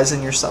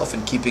stabilizing yourself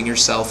and keeping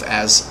yourself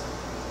as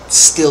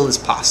still as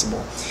possible.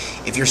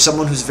 If you're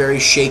someone who's very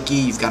shaky,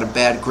 you've got a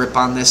bad grip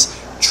on this,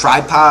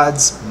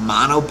 tripods,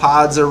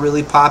 monopods are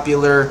really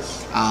popular.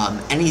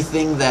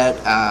 Anything that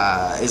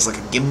is like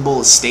a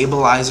gimbal, a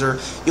stabilizer,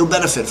 you'll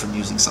benefit from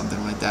using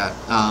something like that.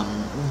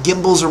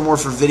 Gimbals are more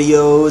for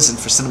videos and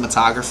for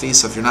cinematography,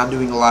 so if you're not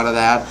doing a lot of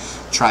that,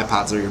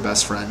 tripods are your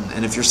best friend.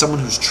 And if you're someone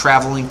who's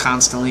traveling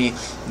constantly,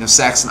 you know,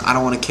 Saxon, I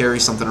don't want to carry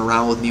something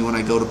around with me when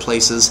I go to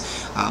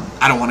places.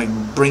 I don't want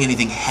to bring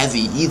anything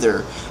heavy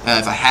either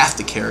if I have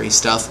to carry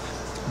stuff.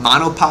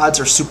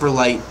 Monopods are super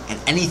light, and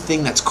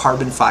anything that's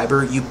carbon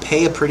fiber, you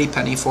pay a pretty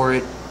penny for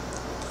it.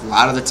 A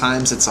lot of the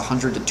times it's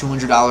 $100 to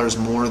 $200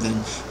 more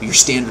than your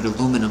standard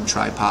aluminum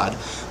tripod.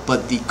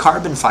 But the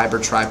carbon fiber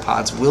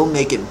tripods will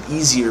make it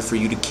easier for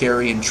you to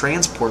carry and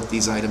transport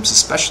these items,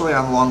 especially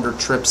on longer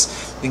trips,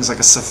 things like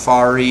a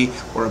safari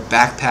or a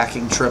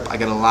backpacking trip. I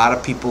get a lot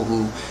of people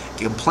who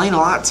complain a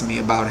lot to me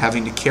about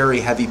having to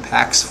carry heavy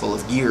packs full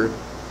of gear.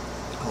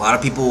 A lot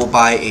of people will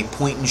buy a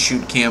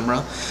point-and-shoot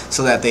camera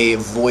so that they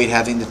avoid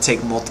having to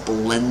take multiple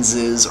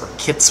lenses or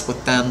kits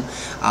with them.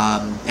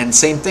 And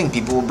same thing,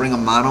 people will bring a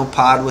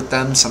monopod with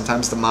them.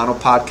 Sometimes the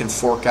monopod can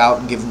fork out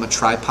and give them a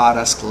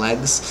tripod-esque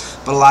legs.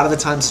 But a lot of the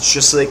times it's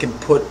just so they can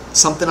put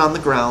something on the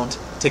ground,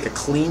 take a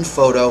clean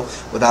photo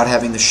without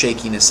having the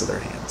shakiness of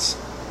their hands.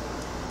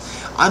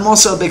 I'm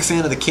also a big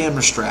fan of the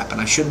camera strap, and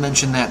I should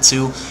mention that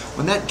too.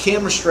 When that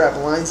camera strap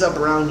lines up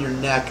around your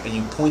neck and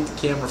you point the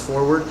camera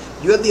forward,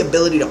 you have the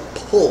ability to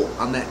pull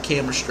on that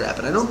camera strap.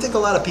 And I don't think a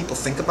lot of people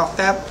think about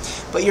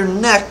that, but your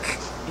neck,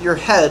 your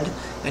head,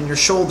 and your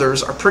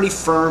shoulders are pretty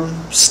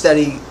firm,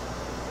 steady.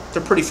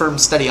 They're pretty firm,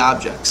 steady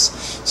objects.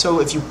 So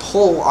if you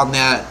pull on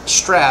that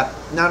strap,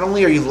 not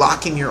only are you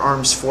locking your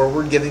arms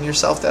forward, giving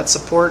yourself that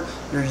support,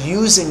 you're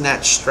using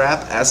that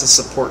strap as a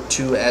support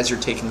too as you're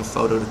taking a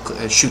photo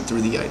to shoot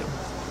through the item,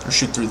 or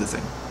shoot through the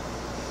thing.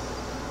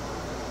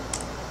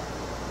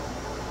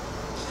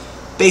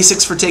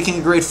 Basics for taking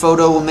a great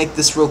photo. We'll make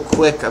this real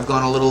quick. I've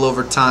gone a little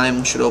over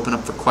time. Should open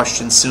up for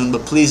questions soon.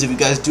 But please, if you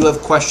guys do have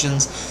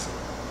questions,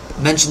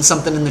 mention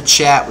something in the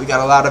chat. We got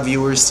a lot of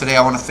viewers today.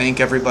 I want to thank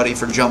everybody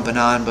for jumping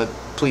on. But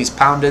please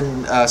pound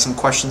in some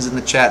questions in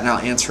the chat, and I'll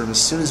answer them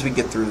as soon as we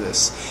get through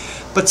this.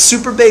 But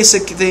super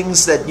basic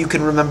things that you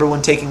can remember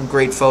when taking a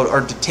great photo,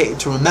 or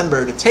to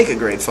remember to take a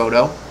great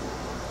photo.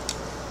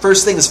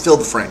 First thing is fill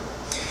the frame.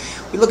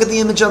 We look at the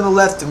image on the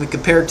left and we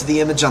compare it to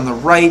the image on the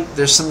right.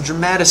 There's some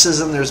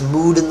dramaticism, there's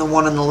mood in the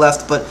one on the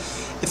left, but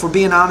if we're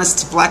being honest,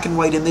 it's a black and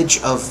white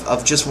image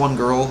of just one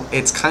girl.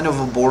 It's kind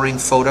of a boring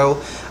photo.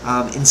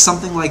 In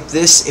something like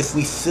this, if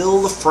we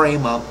fill the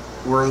frame up,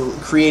 we're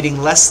creating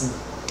less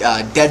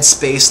dead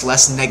space,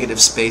 less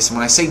negative space. And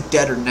when I say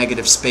dead or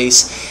negative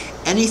space,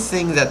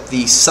 anything that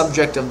the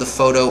subject of the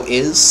photo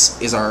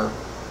is our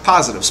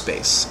positive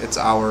space. It's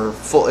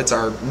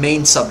our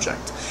main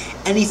subject.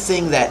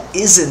 Anything that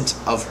isn't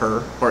of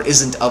her or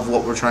isn't of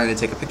what we're trying to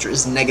take a picture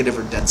is negative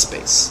or dead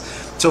space.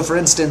 So for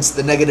instance,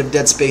 the negative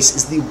dead space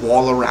is the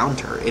wall around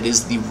her. It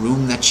is the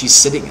room that she's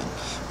sitting in.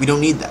 We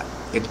don't need that.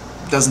 It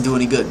doesn't do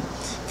any good.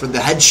 For the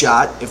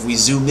headshot, if we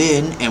zoom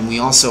in and we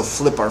also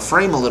flip our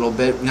frame a little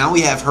bit, now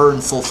we have her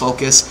in full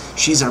focus.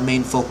 She's our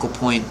main focal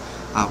point.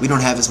 we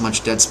don't have as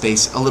much dead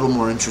space, a little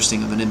more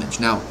interesting of an image.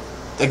 Now,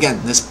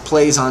 again, this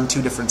plays on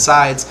two different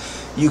sides.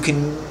 You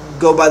can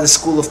go by the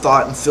school of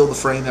thought and fill the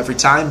frame every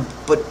time,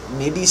 but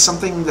maybe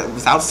something that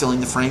without filling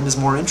the frame is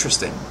more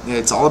interesting.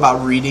 It's all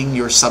about reading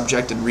your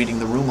subject and reading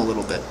the room a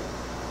little bit.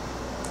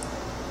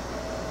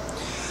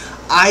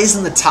 Eyes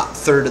in the top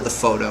third of the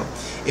photo.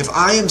 If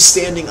I am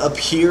standing up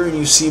here and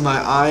you see my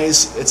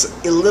eyes, it's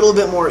a little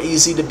bit more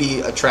easy to be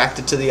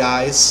attracted to the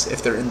eyes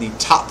if they're in the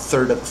top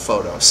third of the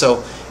photo.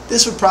 So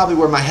this would probably,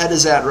 where my head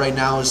is at right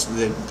now, is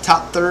the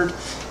top third.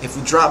 If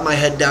we drop my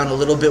head down a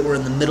little bit, we're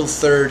in the middle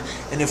third.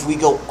 And if we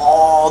go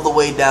all the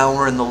way down,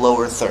 we're in the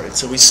lower third.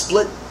 So we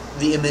split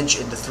the image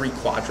into 3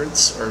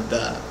 quadrants, or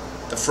the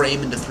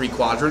frame into 3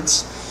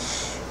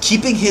 quadrants.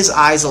 Keeping his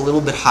eyes a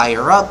little bit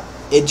higher up,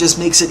 it just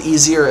makes it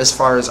easier as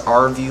far as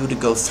our view to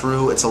go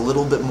through. It's a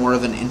little bit more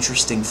of an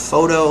interesting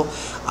photo.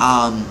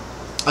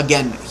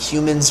 Again,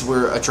 humans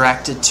were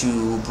attracted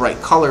to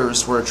bright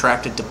colors, we're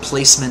attracted to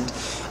placement.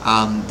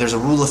 There's a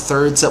rule of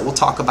thirds that we'll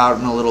talk about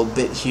in a little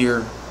bit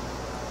here.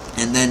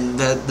 And then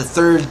the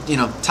third,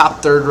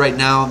 top third right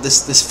now,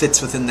 this fits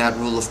within that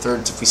rule of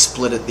thirds if we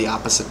split it the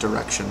opposite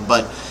direction.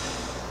 But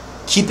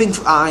keeping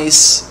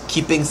eyes,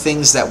 keeping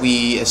things that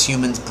we as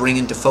humans bring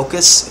into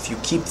focus, if you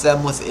keep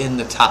them within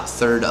the top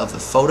third of the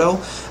photo,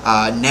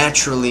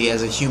 naturally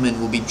as a human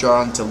we'll be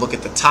drawn to look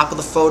at the top of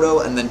the photo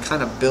and then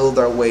kind of build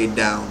our way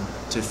down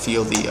to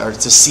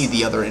to see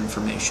the other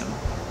information.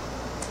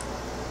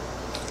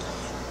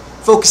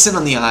 Focus in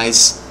on the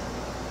eyes.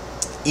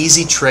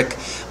 Easy trick.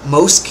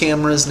 Most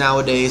cameras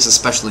nowadays,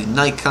 especially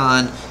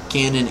Nikon,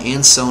 Canon,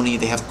 and Sony,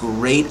 they have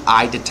great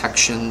eye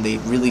detection. They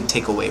really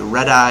take away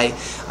red eye.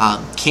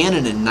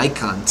 Canon and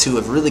Nikon, too,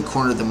 have really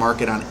cornered the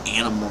market on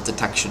animal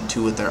detection,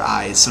 too, with their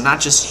eyes. So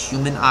not just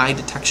human eye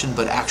detection,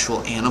 but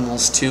actual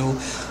animals, too.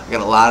 I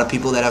got a lot of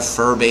people that have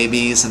fur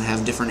babies and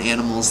have different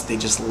animals they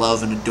just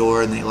love and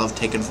adore, and they love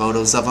taking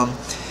photos of them.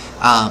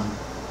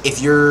 If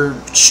you're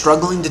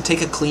struggling to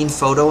take a clean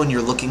photo and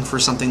you're looking for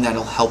something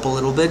that'll help a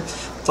little bit,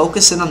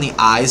 focus in on the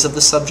eyes of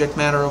the subject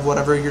matter of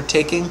whatever you're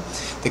taking.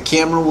 The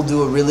camera will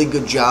do a really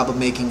good job of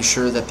making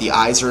sure that the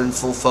eyes are in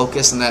full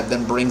focus, and that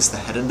then brings the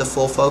head into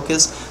full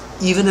focus.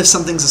 Even if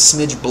something's a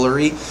smidge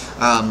blurry,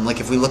 like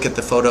if we look at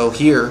the photo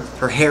here,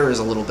 her hair is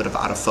a little bit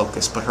out of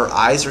focus, but her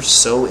eyes are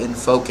so in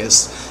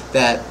focus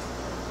that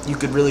you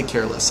could really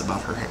care less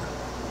about her hair.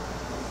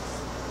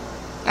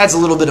 Adds a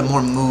little bit of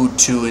more mood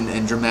to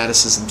and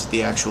dramaticism to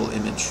the actual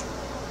image.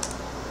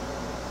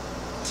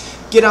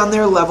 Get on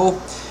their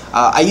level.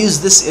 I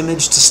use this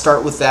image to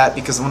start with that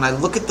because when I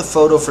look at the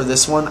photo for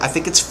this one, I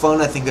think it's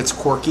fun, I think it's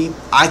quirky.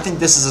 I think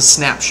this is a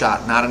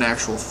snapshot, not an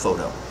actual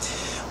photo.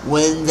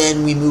 When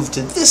then we move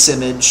to this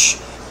image,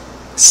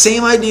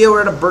 same idea,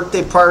 we're at a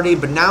birthday party,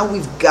 but now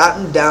we've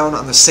gotten down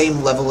on the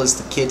same level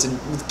as the kids. And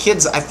with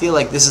kids, I feel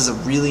like this is a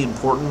really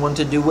important one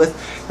to do with.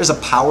 There's a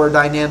power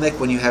dynamic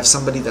when you have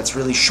somebody that's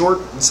really short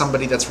and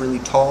somebody that's really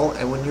tall.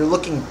 And when you're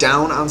looking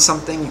down on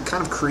something, you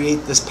kind of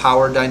create this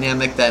power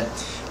dynamic that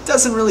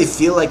doesn't really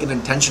feel like an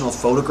intentional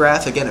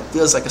photograph. Again, it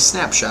feels like a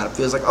snapshot. It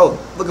feels like, oh,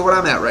 look at what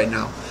I'm at right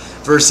now.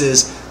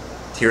 Versus,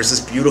 here's this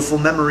beautiful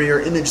memory or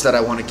image that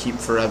I want to keep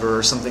forever,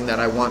 or something that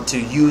I want to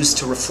use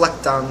to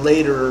reflect on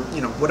later,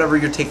 whatever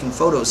you're taking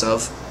photos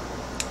of.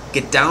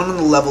 Get down on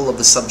the level of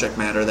the subject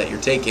matter that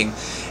you're taking,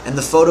 and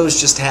the photos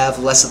just have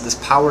less of this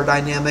power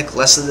dynamic,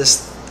 less of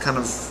this kind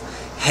of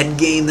head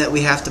game that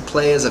we have to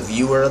play as a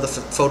viewer of the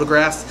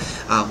photograph.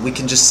 We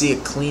can just see a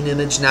clean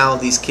image now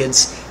of these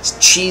kids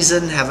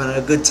cheesing, having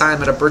a good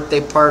time at a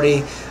birthday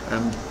party.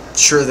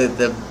 Sure that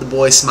the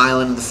boy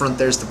smiling in the front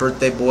there's the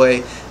birthday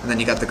boy, and then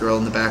you got the girl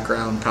in the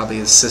background, probably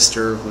his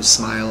sister, who's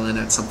smiling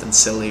at something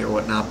silly or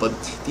whatnot. But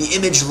the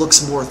image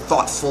looks more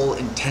thoughtful,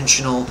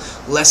 intentional,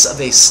 less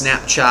of a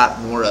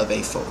snapshot, more of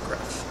a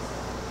photograph.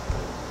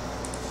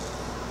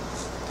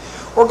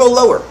 Or go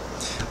lower.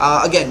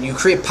 Again, you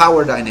create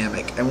power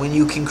dynamic, and when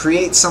you can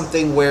create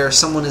something where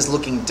someone is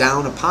looking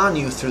down upon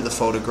you through the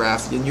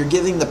photograph, and you're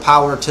giving the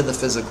power to the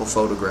physical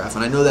photograph.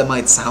 And I know that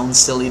might sound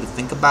silly to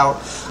think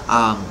about,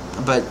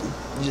 but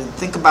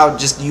think about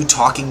just you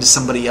talking to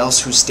somebody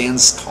else who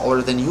stands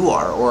taller than you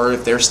are, or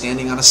if they're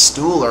standing on a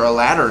stool or a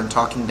ladder and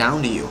talking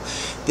down to you.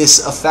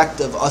 This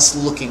effect of us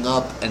looking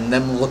up and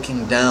them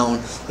looking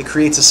down, it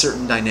creates a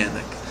certain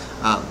dynamic.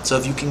 So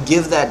if you can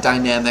give that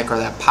dynamic or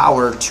that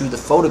power to the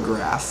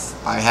photograph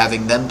by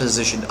having them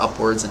positioned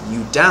upwards and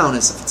you down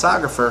as a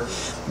photographer,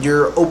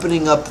 you're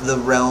opening up the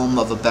realm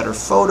of a better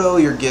photo,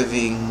 you're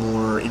giving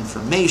more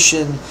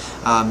information,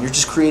 you're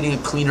just creating a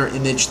cleaner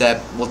image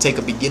that will take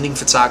a beginning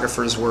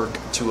photographer's work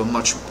to a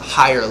much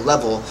higher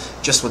level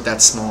just with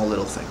that small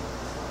little thing.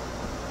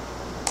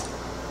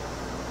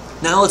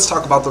 Now let's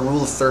talk about the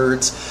rule of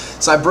thirds.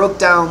 So I broke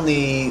down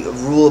the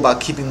rule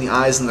about keeping the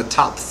eyes in the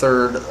top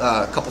third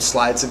a couple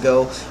slides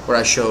ago, where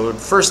I showed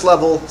first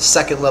level,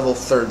 second level,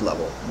 third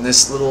level. And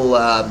this little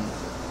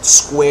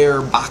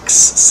square box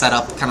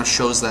setup kind of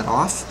shows that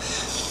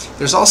off.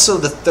 There's also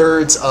the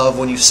thirds of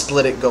when you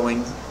split it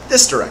going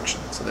this direction.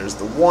 So there's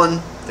the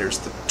 1, there's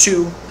the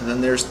 2, and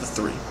then there's the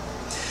 3.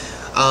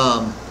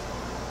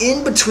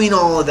 In between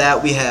all of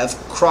that, we have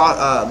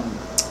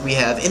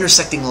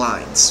intersecting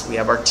lines. We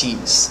have our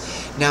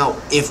T's. Now,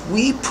 if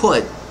we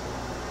put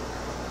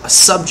a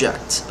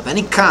subject of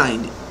any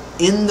kind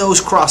in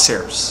those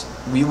crosshairs,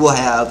 we will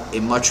have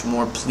a much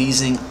more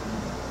pleasing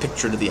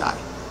picture to the eye.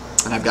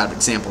 And I've got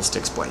examples to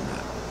explain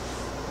that.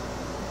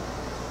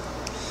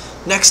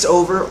 Next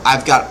over,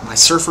 I've got my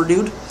surfer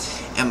dude.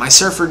 And my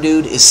surfer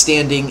dude is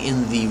standing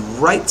in the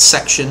right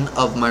section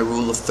of my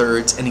rule of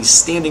thirds, and he's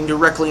standing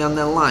directly on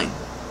that line.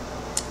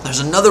 There's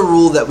another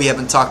rule that we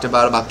haven't talked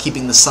about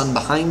keeping the sun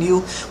behind you.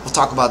 We'll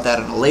talk about that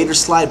in a later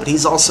slide, but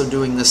he's also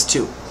doing this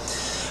too.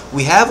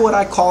 We have what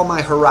I call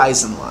my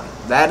horizon line.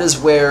 That is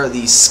where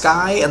the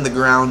sky and the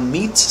ground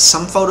meet.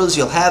 Some photos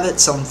you'll have it,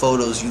 some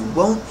photos you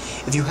won't.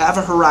 If you have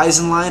a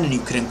horizon line and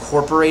you can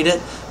incorporate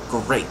it,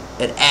 great.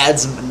 It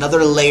adds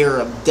another layer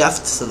of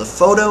depth to the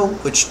photo,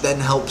 which then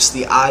helps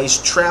the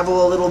eyes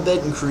travel a little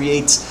bit and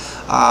creates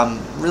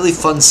really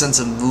fun sense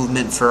of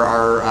movement for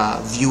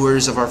our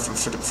viewers of our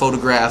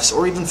photographs,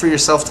 or even for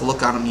yourself to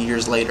look on them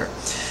years later.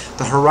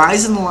 The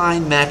horizon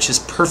line matches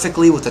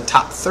perfectly with the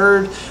top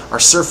third. Our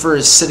surfer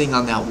is sitting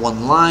on that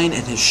one line,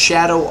 and his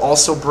shadow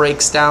also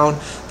breaks down.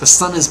 The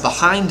sun is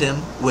behind him,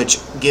 which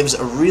gives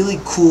a really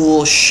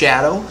cool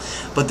shadow,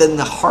 but then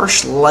the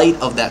harsh light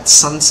of that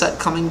sunset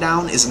coming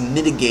down is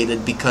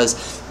mitigated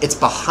because it's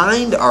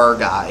behind our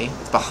guy,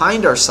 it's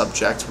behind our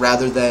subject,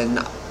 rather than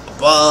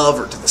above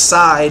or to the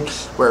side,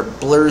 where it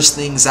blurs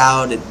things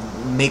out. It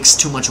makes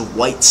too much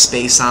white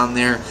space on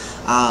there.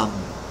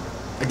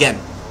 Again,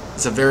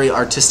 it's a very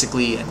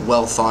artistically and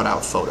well thought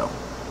out photo.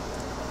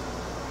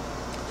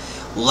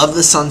 Love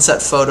the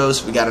sunset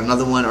photos. We got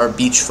another one. Our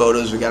beach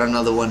photos. We got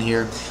another one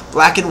here.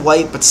 Black and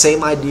white, but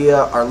same idea.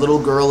 Our little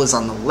girl is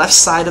on the left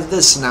side of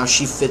this, so now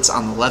she fits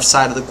on the left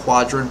side of the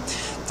quadrant.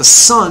 The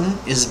sun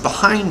is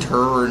behind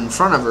her, or in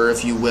front of her,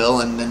 if you will,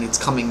 and then it's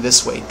coming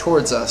this way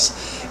towards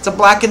us. It's a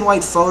black and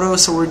white photo,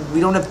 so we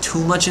don't have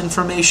too much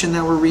information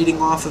that we're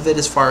reading off of it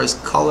as far as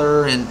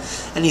color and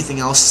anything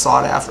else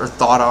thought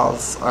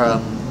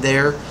of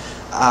there.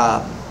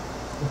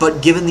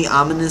 But given the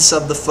ominous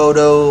of the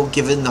photo,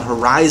 given the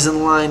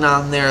horizon line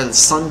on there, the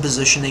sun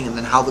positioning, and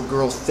then how the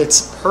girl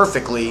fits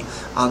perfectly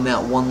on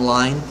that one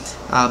line,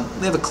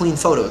 we have a clean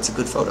photo. It's a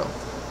good photo.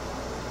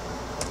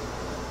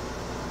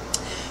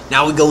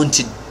 Now we go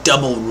into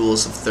double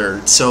rules of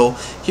thirds. So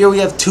here we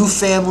have two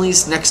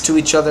families next to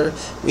each other.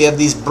 We have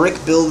these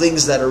brick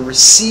buildings that are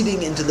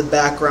receding into the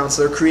background,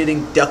 so they're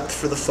creating depth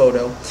for the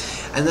photo.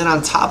 And then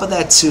on top of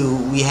that too,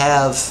 we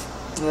have,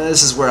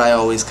 this is where I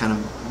always kind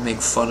of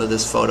make fun of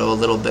this photo a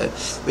little bit.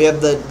 We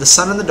have the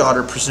son and the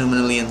daughter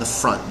presumably in the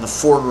front, in the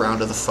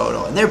foreground of the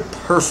photo, and they're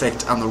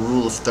perfect on the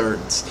rule of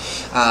thirds.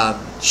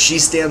 She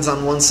stands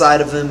on one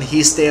side of him,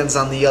 he stands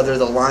on the other,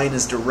 the line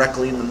is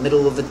directly in the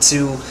middle of the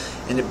two,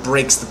 and it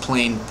breaks the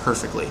plane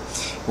perfectly.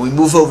 When we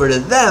move over to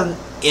them,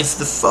 if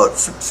the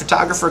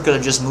photographer could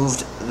have just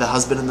moved the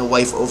husband and the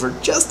wife over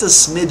just a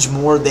smidge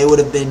more, they would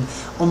have been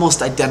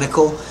almost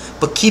identical.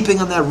 But keeping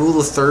on that rule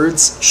of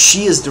thirds,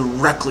 she is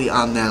directly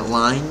on that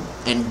line,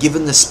 and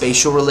given the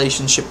spatial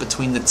relationship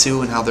between the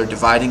two and how they're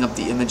dividing up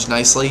the image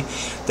nicely,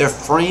 they're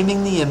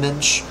framing the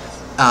image.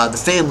 The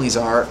families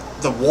are.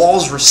 The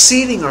walls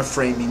receding are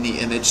framing the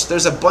image.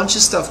 There's a bunch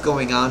of stuff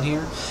going on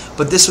here,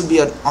 but this would be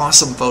an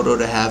awesome photo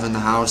to have in the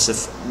house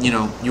if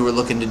you were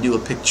looking to do a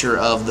picture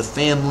of the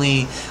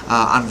family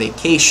on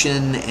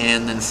vacation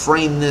and then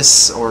frame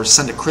this or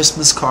send a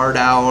Christmas card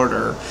out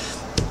or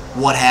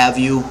what have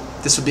you.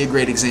 This would be a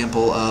great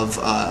example of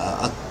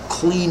a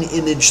clean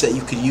image that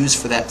you could use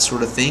for that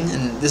sort of thing,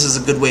 and this is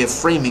a good way of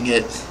framing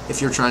it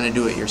if you're trying to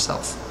do it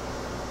yourself.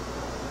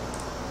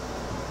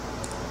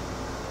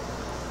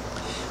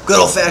 Good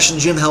old-fashioned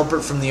Jim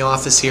Halpert from The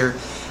Office here.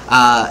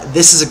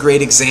 This is a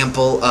great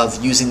example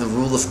of using the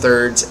rule of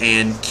thirds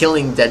and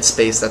killing dead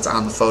space that's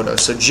on the photo.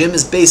 So Jim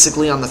is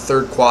basically on the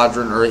third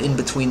quadrant, or in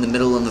between the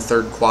middle and the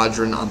third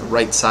quadrant on the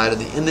right side of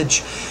the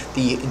image.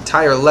 The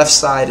entire left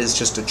side is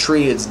just a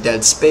tree, it's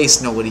dead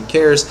space, nobody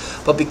cares.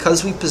 But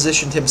because we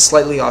positioned him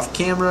slightly off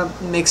camera,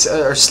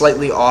 or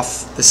slightly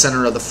off the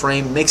center of the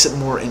frame, makes it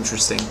more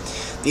interesting.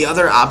 The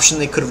other option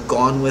they could have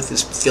gone with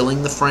is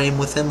filling the frame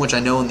with him, which I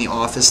know in The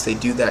Office they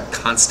do that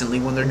constantly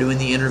when they're doing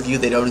the interview.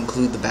 They don't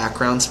include the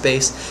background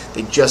space.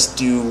 They just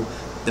do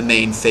the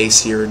main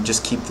face here and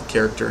just keep the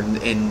character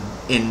in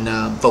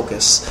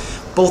focus.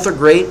 Both are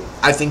great.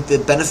 I think the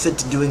benefit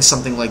to doing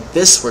something like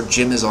this, where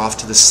Jim is off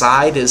to the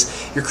side,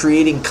 is you're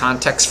creating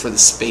context for the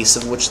space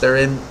of which they're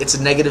in. It's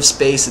a negative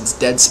space. It's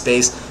dead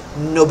space.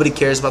 Nobody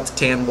cares about the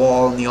tan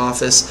wall in The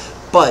Office.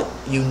 But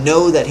you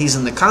know that he's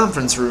in the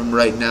conference room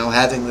right now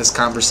having this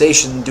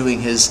conversation,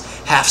 doing his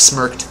half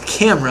smirk to the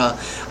camera,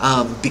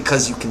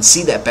 because you can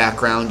see that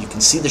background, you can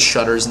see the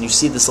shutters, and you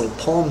see this little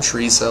palm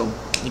tree, so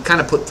you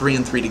kind of put 3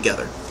 and 3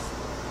 together.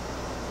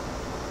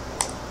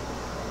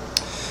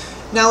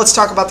 Now let's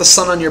talk about the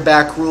sun on your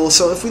back rule.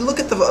 So if we look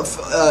at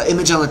the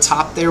image on the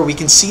top there, we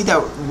can see that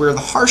where the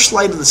harsh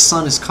light of the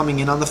sun is coming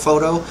in on the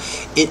photo,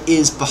 it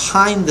is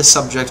behind the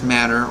subject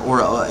matter,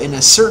 or in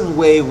a certain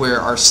way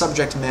where our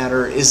subject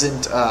matter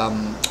isn't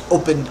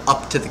opened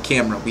up to the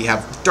camera. We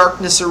have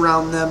darkness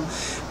around them,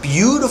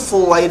 beautiful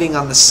lighting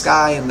on the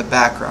sky in the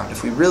background.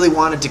 If we really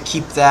wanted to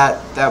keep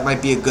that, that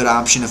might be a good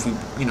option if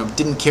we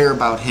didn't care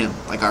about him,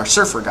 like our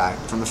surfer guy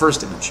from the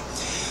first image.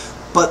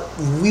 But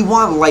we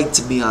want light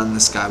to be on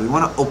the sky. We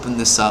want to open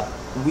this up.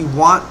 We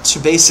want to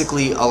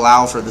basically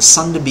allow for the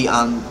sun to be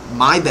on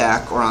my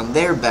back or on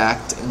their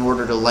back in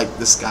order to light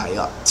this guy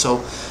up. So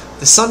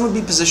the sun would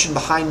be positioned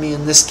behind me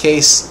in this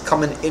case,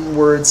 coming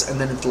inwards,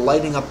 and then it's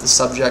lighting up the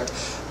subject.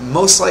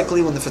 Most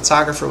likely when the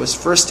photographer was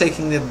first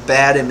taking the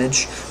bad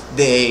image,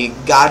 they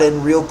got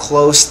in real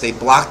close, they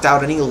blocked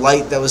out any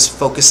light that was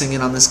focusing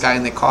in on this guy,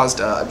 and they caused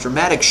a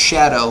dramatic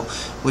shadow,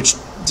 which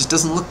just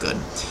doesn't look good.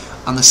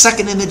 On the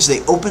second image,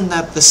 they opened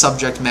up the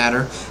subject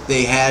matter.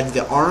 They had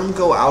the arm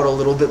go out a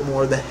little bit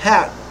more. The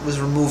hat was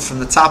removed from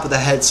the top of the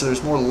head, so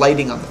there's more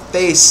lighting on the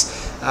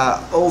face.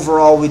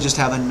 Overall, we just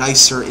have a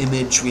nicer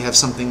image. We have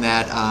something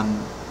that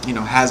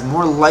has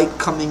more light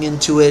coming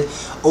into it,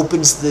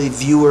 opens the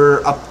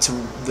viewer up to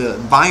the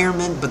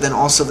environment, but then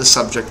also the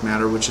subject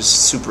matter, which is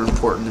super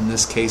important in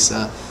this case,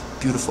 a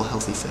beautiful,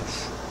 healthy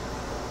fish.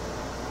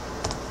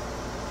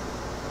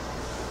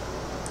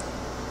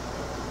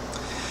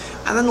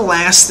 And then the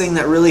last thing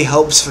that really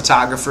helps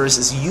photographers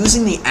is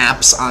using the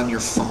apps on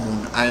your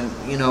phone. And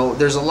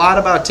there's a lot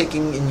about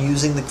taking and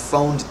using the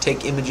phone to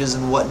take images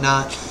and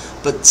whatnot,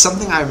 but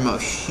something I'm a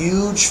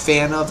huge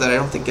fan of that I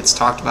don't think gets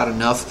talked about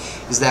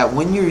enough is that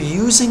when you're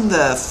using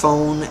the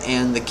phone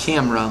and the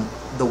camera,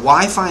 the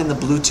Wi-Fi and the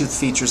Bluetooth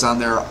features on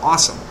there are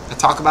awesome. I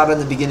talk about it in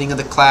the beginning of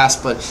the class,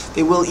 but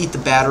they will eat the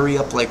battery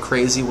up like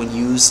crazy when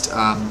used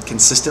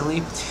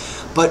consistently.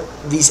 But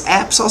these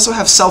apps also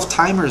have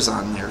self-timers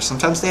on there.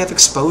 Sometimes they have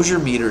exposure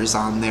meters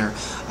on there.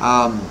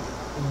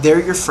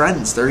 They're your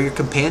friends. They're your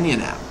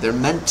companion app. They're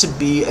meant to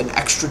be an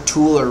extra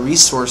tool or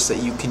resource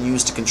that you can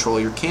use to control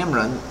your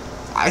camera. And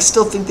I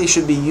still think they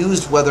should be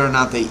used whether or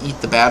not they eat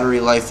the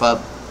battery life up,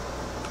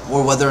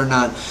 or whether or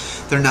not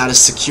they're not as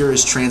secure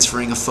as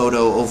transferring a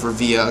photo over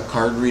via a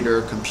card reader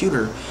or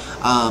computer.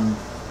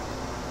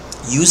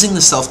 Using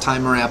the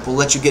self-timer app will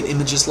let you get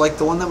images like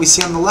the one that we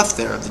see on the left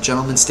there of the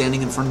gentleman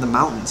standing in front of the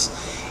mountains.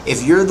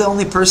 If you're the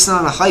only person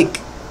on a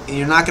hike,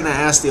 you're not going to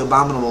ask the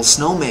abominable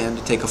snowman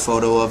to take a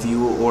photo of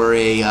you, or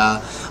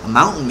a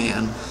mountain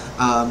man.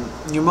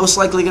 You're most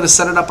likely going to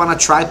set it up on a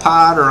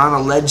tripod or on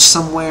a ledge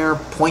somewhere,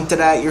 point it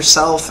at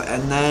yourself,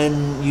 and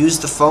then use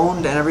the phone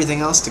and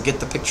everything else to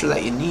get the picture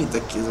that you need,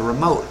 the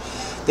remote.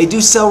 They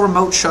do sell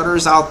remote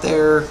shutters out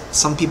there.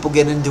 Some people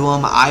get into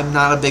them. I'm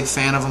not a big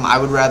fan of them. I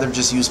would rather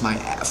just use my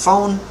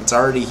phone. It's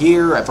already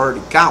here. I've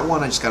already got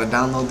one. I just got to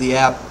download the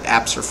app.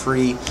 Apps are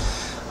free.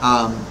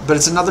 But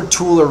it's another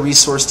tool or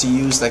resource to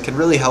use that can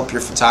really help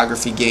your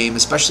photography game,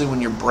 especially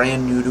when you're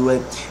brand new to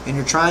it and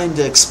you're trying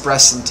to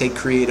express and take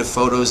creative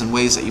photos in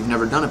ways that you've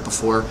never done it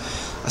before.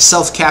 A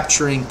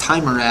self-capturing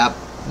timer app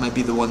might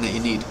be the one that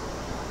you need.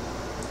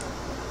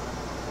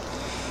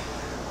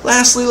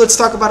 Lastly, let's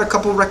talk about a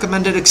couple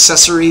recommended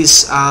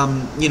accessories.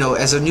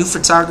 As a new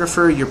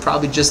photographer, you're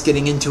probably just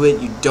getting into it.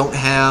 You don't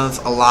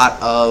have a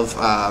lot of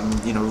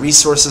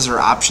resources or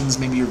options.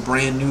 Maybe you're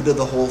brand new to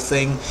the whole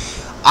thing.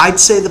 I'd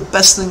say the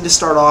best thing to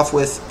start off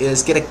with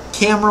is get a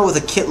camera with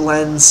a kit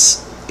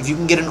lens. If you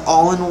can get an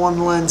all-in-one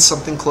lens,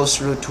 something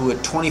closer to a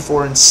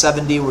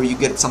 24-70 where you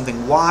get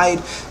something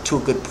wide to a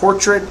good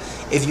portrait.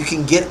 If you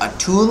can get a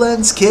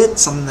 2-lens kit,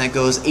 something that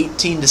goes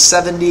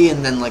 18-70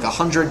 and then like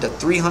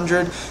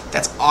 100-300,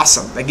 that's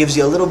awesome. That gives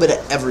you a little bit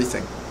of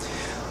everything.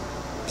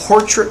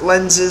 Portrait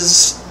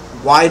lenses,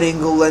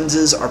 wide-angle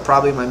lenses are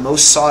probably my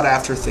most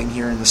sought-after thing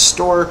here in the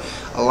store.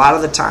 A lot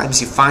of the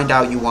times you find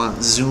out you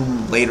want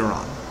zoom later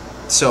on.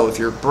 So if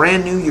you're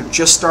brand new, you're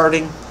just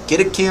starting, get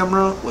a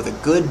camera with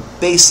a good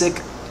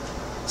basic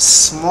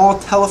small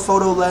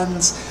telephoto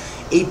lens.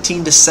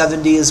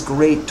 18-70 is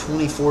great,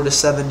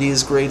 24-70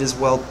 is great as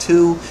well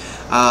too.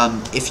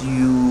 If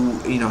you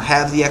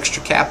have the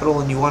extra capital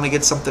and you want to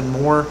get something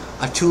more,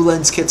 a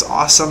 2-lens kit's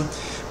awesome.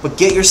 But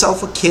get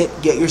yourself a kit,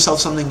 get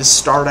yourself something to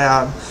start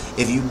out.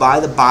 If you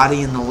buy the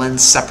body and the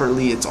lens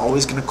separately, it's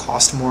always going to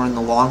cost more in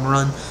the long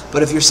run.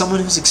 But if you're someone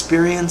who's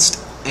experienced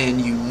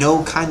and you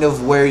know kind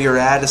of where you're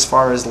at as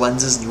far as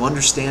lenses, and you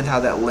understand how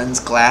that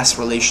lens-glass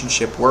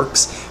relationship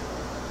works,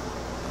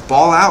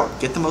 ball out.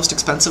 Get the most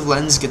expensive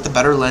lens, get the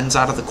better lens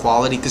out of the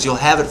quality, because you'll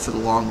have it for the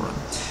long run.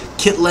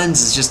 Kit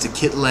lens is just a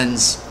kit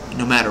lens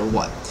no matter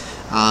what.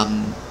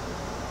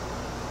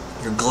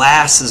 Your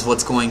glass is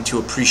what's going to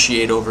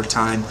appreciate over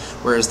time,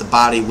 whereas the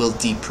body will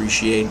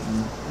depreciate.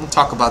 And we'll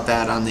talk about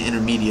that on the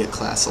intermediate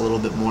class a little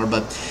bit more.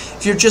 But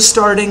if you're just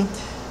starting,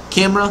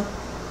 camera,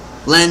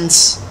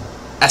 lens,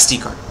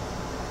 SD card.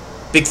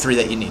 Big three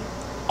that you need.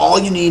 All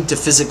you need to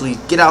physically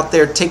get out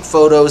there, take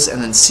photos,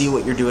 and then see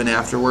what you're doing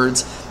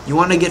afterwards. You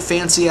want to get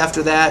fancy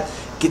after that,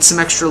 get some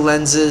extra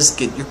lenses,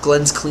 get your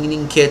lens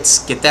cleaning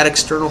kits, get that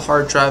external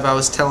hard drive I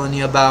was telling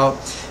you about,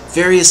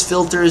 various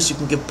filters. You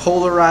can get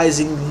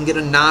polarizing, you can get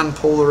a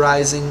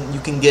non-polarizing, you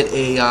can get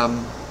a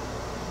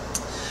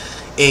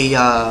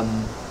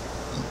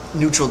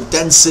neutral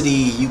density,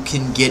 you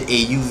can get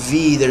a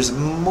UV. There's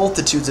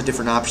multitudes of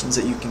different options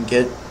that you can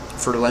get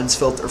for lens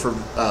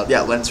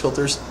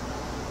filters.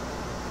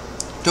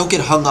 Don't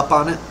get hung up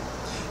on it.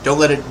 Don't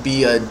let it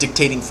be a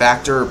dictating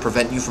factor or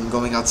prevent you from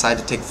going outside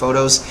to take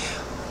photos.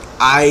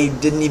 I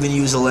didn't even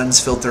use a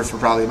lens filter for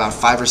probably about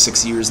 5 or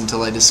 6 years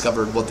until I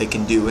discovered what they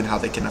can do and how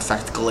they can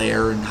affect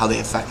glare and how they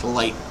affect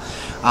light.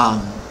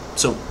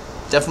 So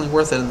definitely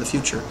worth it in the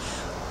future.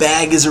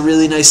 Bag is a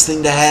really nice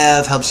thing to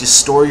have. Helps you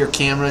store your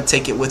camera,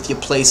 take it with you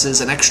places.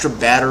 An extra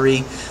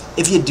battery.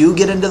 If you do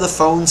get into the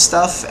phone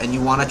stuff and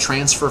you want to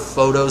transfer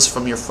photos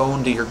from your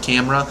phone to your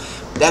camera,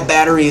 that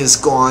battery is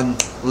gone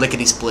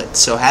lickety-split.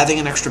 So having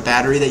an extra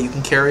battery that you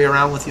can carry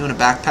around with you in a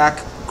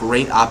backpack,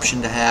 great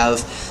option to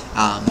have.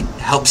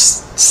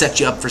 Helps set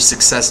you up for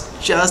success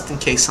just in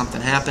case something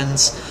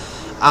happens.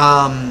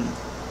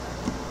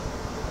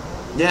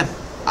 Yeah,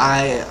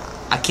 I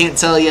can't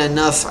tell you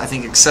enough. I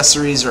think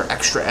accessories or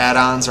extra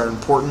add-ons are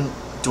important.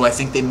 Do I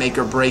think they make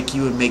or break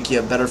you and make you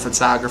a better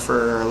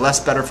photographer or a less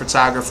better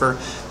photographer?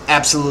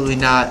 Absolutely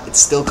not. It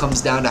still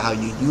comes down to how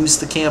you use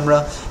the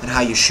camera and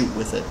how you shoot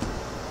with it.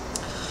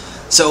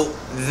 So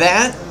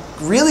that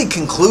really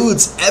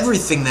concludes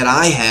everything that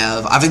I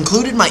have. I've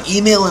included my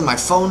email and my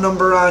phone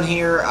number on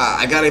here.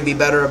 I gotta be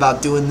better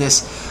about doing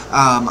this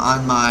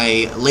on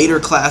my later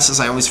classes.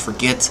 I always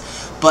forget.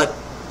 But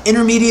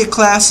intermediate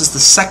class is the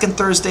second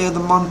Thursday of the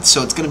month,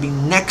 so it's going to be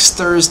next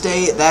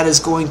Thursday. That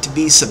is going to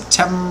be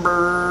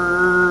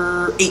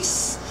September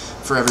 8th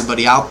for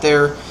everybody out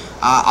there.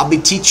 I'll be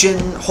teaching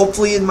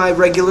hopefully in my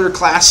regular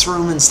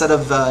classroom instead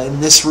of in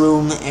this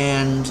room,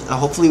 and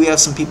hopefully we have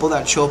some people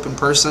that show up in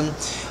person.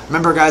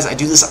 Remember guys, I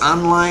do this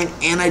online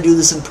and I do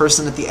this in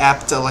person at the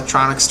Apta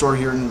Electronics Store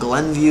here in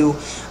Glenview.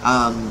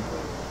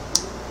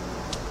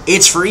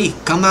 It's free.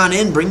 Come on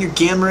in, bring your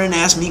camera in,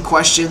 ask me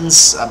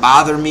questions,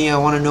 bother me. I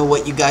want to know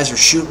what you guys are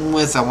shooting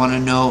with. I want to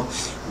know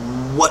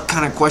what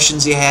kind of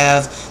questions you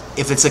have.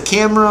 If it's a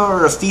camera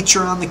or a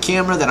feature on the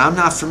camera that I'm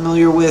not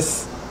familiar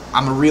with,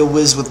 I'm a real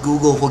whiz with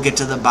Google. We'll get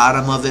to the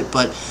bottom of it,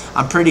 but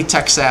I'm pretty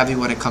tech savvy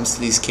when it comes to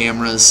these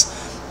cameras.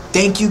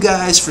 Thank you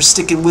guys for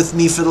sticking with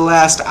me for the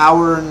last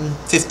hour and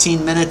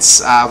 15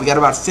 minutes. We got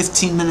about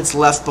 15 minutes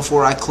left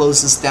before I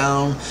close this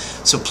down.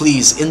 So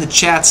please, in the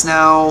chats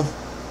now,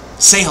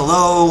 say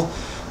hello,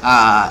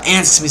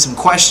 ask me some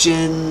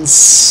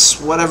questions,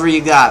 whatever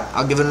you got.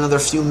 I'll give it another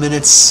few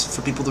minutes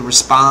for people to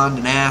respond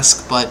and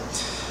ask, but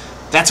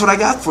that's what I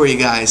got for you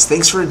guys.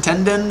 Thanks for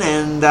attending,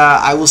 and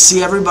I will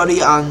see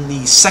everybody on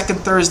the second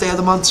Thursday of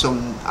the month, so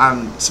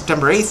on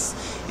September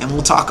 8th, and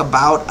we'll talk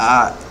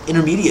about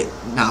intermediate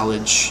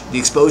knowledge, the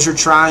exposure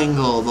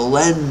triangle, the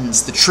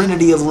lens, the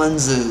trinity of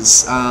lenses,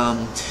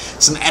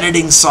 some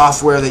editing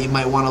software that you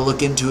might want to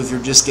look into if you're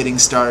just getting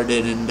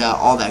started, and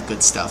all that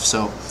good stuff.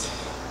 So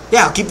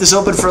yeah, I'll keep this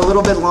open for a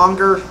little bit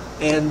longer,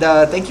 and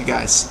thank you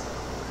guys.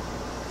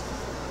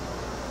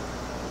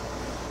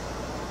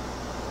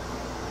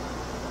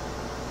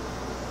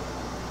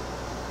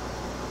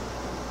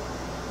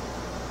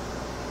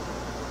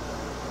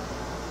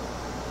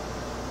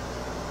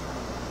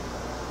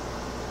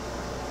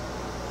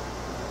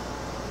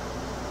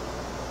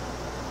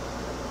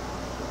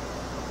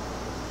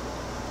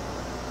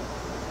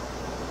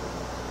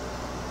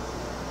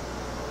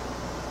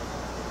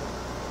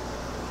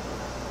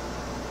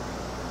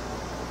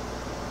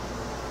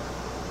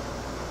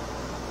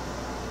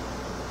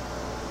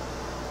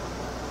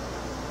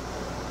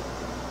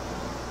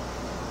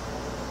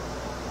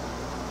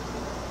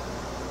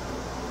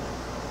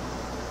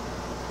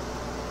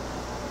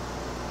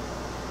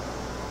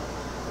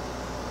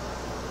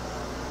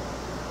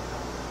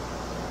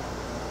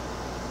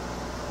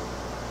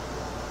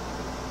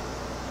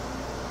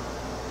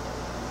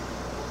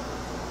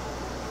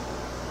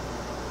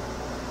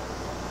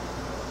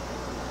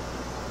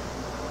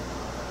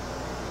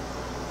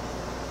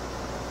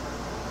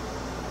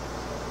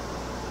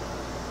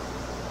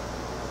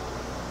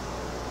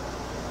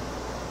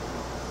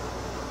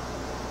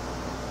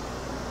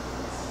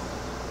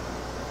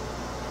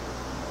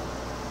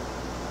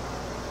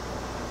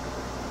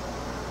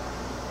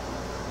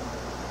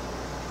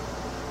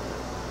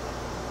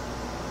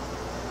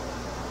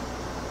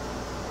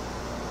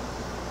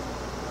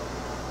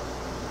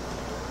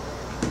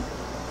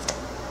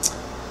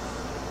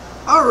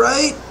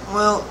 Alright,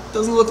 well,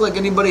 doesn't look like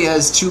anybody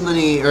has too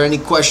many or any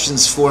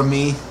questions for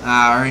me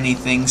or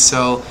anything,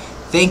 so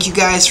thank you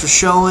guys for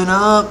showing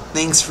up,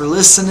 thanks for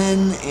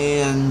listening,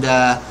 and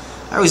I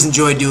always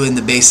enjoy doing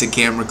the basic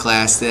camera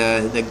class,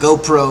 the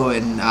GoPro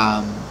and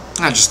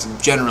not just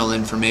general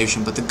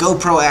information, but the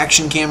GoPro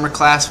action camera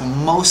class will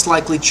most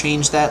likely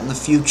change that in the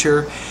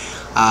future.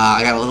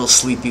 I got a little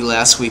sleepy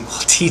last week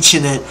while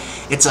teaching it.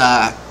 It's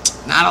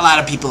not a lot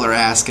of people are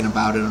asking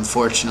about it,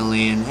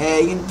 unfortunately. And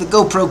hey, the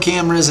GoPro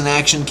cameras and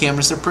action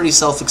cameras, they're pretty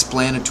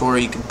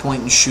self-explanatory. You can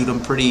point and shoot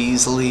them pretty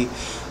easily.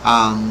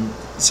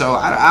 So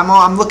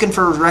I'm looking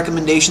for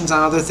recommendations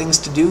on other things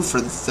to do for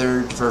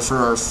for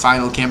our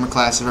final camera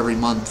class of every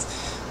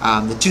month.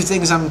 The two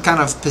things I'm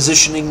kind of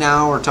positioning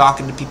now or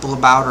talking to people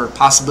about are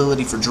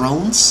possibility for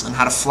drones and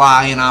how to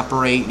fly and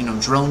operate,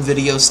 drone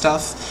video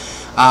stuff.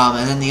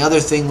 And then the other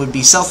thing would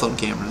be cell phone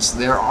cameras.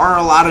 There are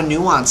a lot of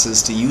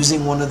nuances to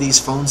using one of these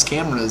phone's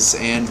cameras,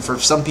 and for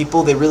some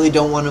people they really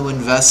don't want to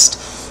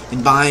invest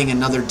in buying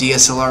another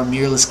DSLR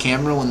mirrorless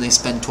camera when they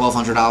spend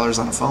 $1,200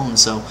 on a phone.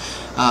 So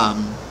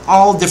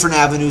all different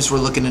avenues we're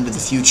looking into the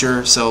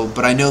future.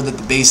 But I know that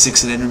the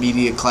basics and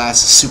intermediate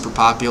class is super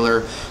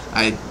popular.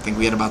 I think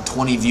we had about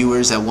 20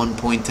 viewers at one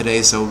point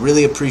today, so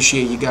really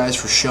appreciate you guys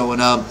for showing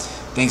up.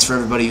 Thanks for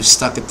everybody who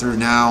stuck it through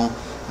now.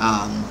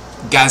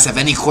 Guys, have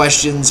any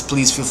questions,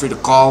 please feel free to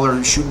call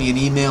or shoot me an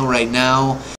email right now.